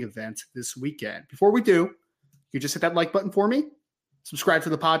recruiting event this weekend. Before we do, you just hit that like button for me. Subscribe to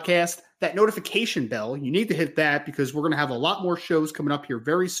the podcast, that notification bell. You need to hit that because we're going to have a lot more shows coming up here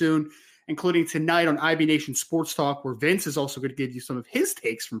very soon, including tonight on IB Nation Sports Talk, where Vince is also going to give you some of his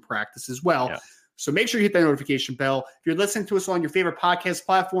takes from practice as well. Yeah. So make sure you hit that notification bell. If you're listening to us on your favorite podcast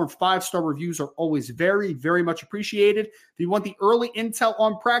platform, 5-star reviews are always very, very much appreciated. If you want the early intel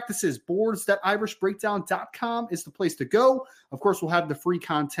on practices, boards.irishbreakdown.com is the place to go. Of course, we'll have the free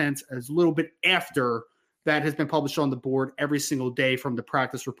content as a little bit after that has been published on the board every single day from the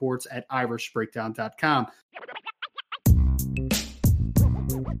practice reports at irishbreakdown.com.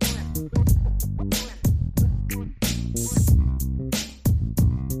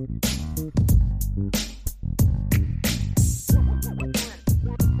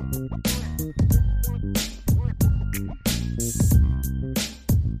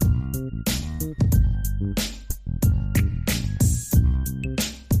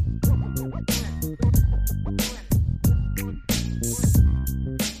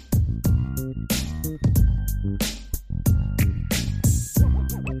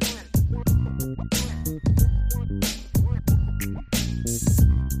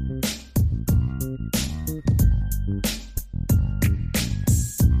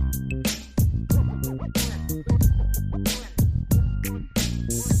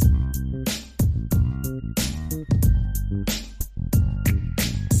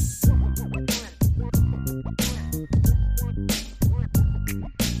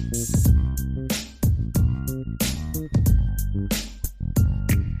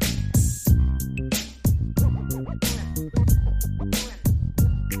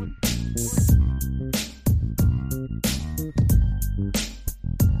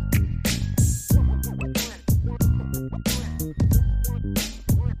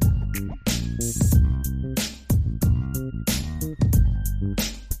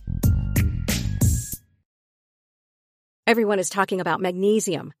 Everyone is talking about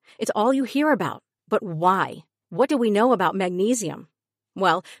magnesium. It's all you hear about. But why? What do we know about magnesium?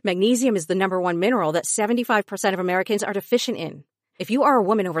 Well, magnesium is the #1 mineral that 75% of Americans are deficient in. If you are a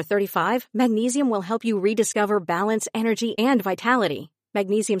woman over 35, magnesium will help you rediscover balance, energy, and vitality.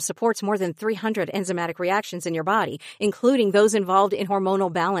 Magnesium supports more than 300 enzymatic reactions in your body, including those involved in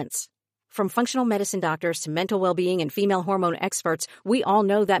hormonal balance. From functional medicine doctors to mental well-being and female hormone experts, we all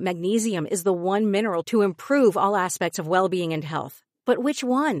know that magnesium is the one mineral to improve all aspects of well-being and health. But which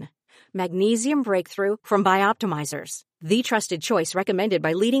one? Magnesium Breakthrough from Bioptimizers, the trusted choice recommended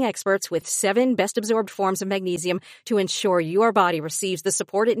by leading experts with 7 best-absorbed forms of magnesium to ensure your body receives the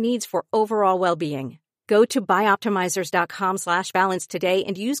support it needs for overall well-being. Go to bioptimizers.com/balance today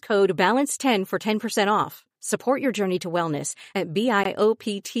and use code BALANCE10 for 10% off. Support your journey to wellness at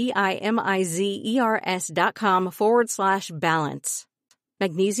bioptimizers.com/balance.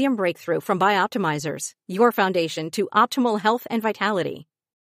 Magnesium Breakthrough from Bioptimizers, your foundation to optimal health and vitality.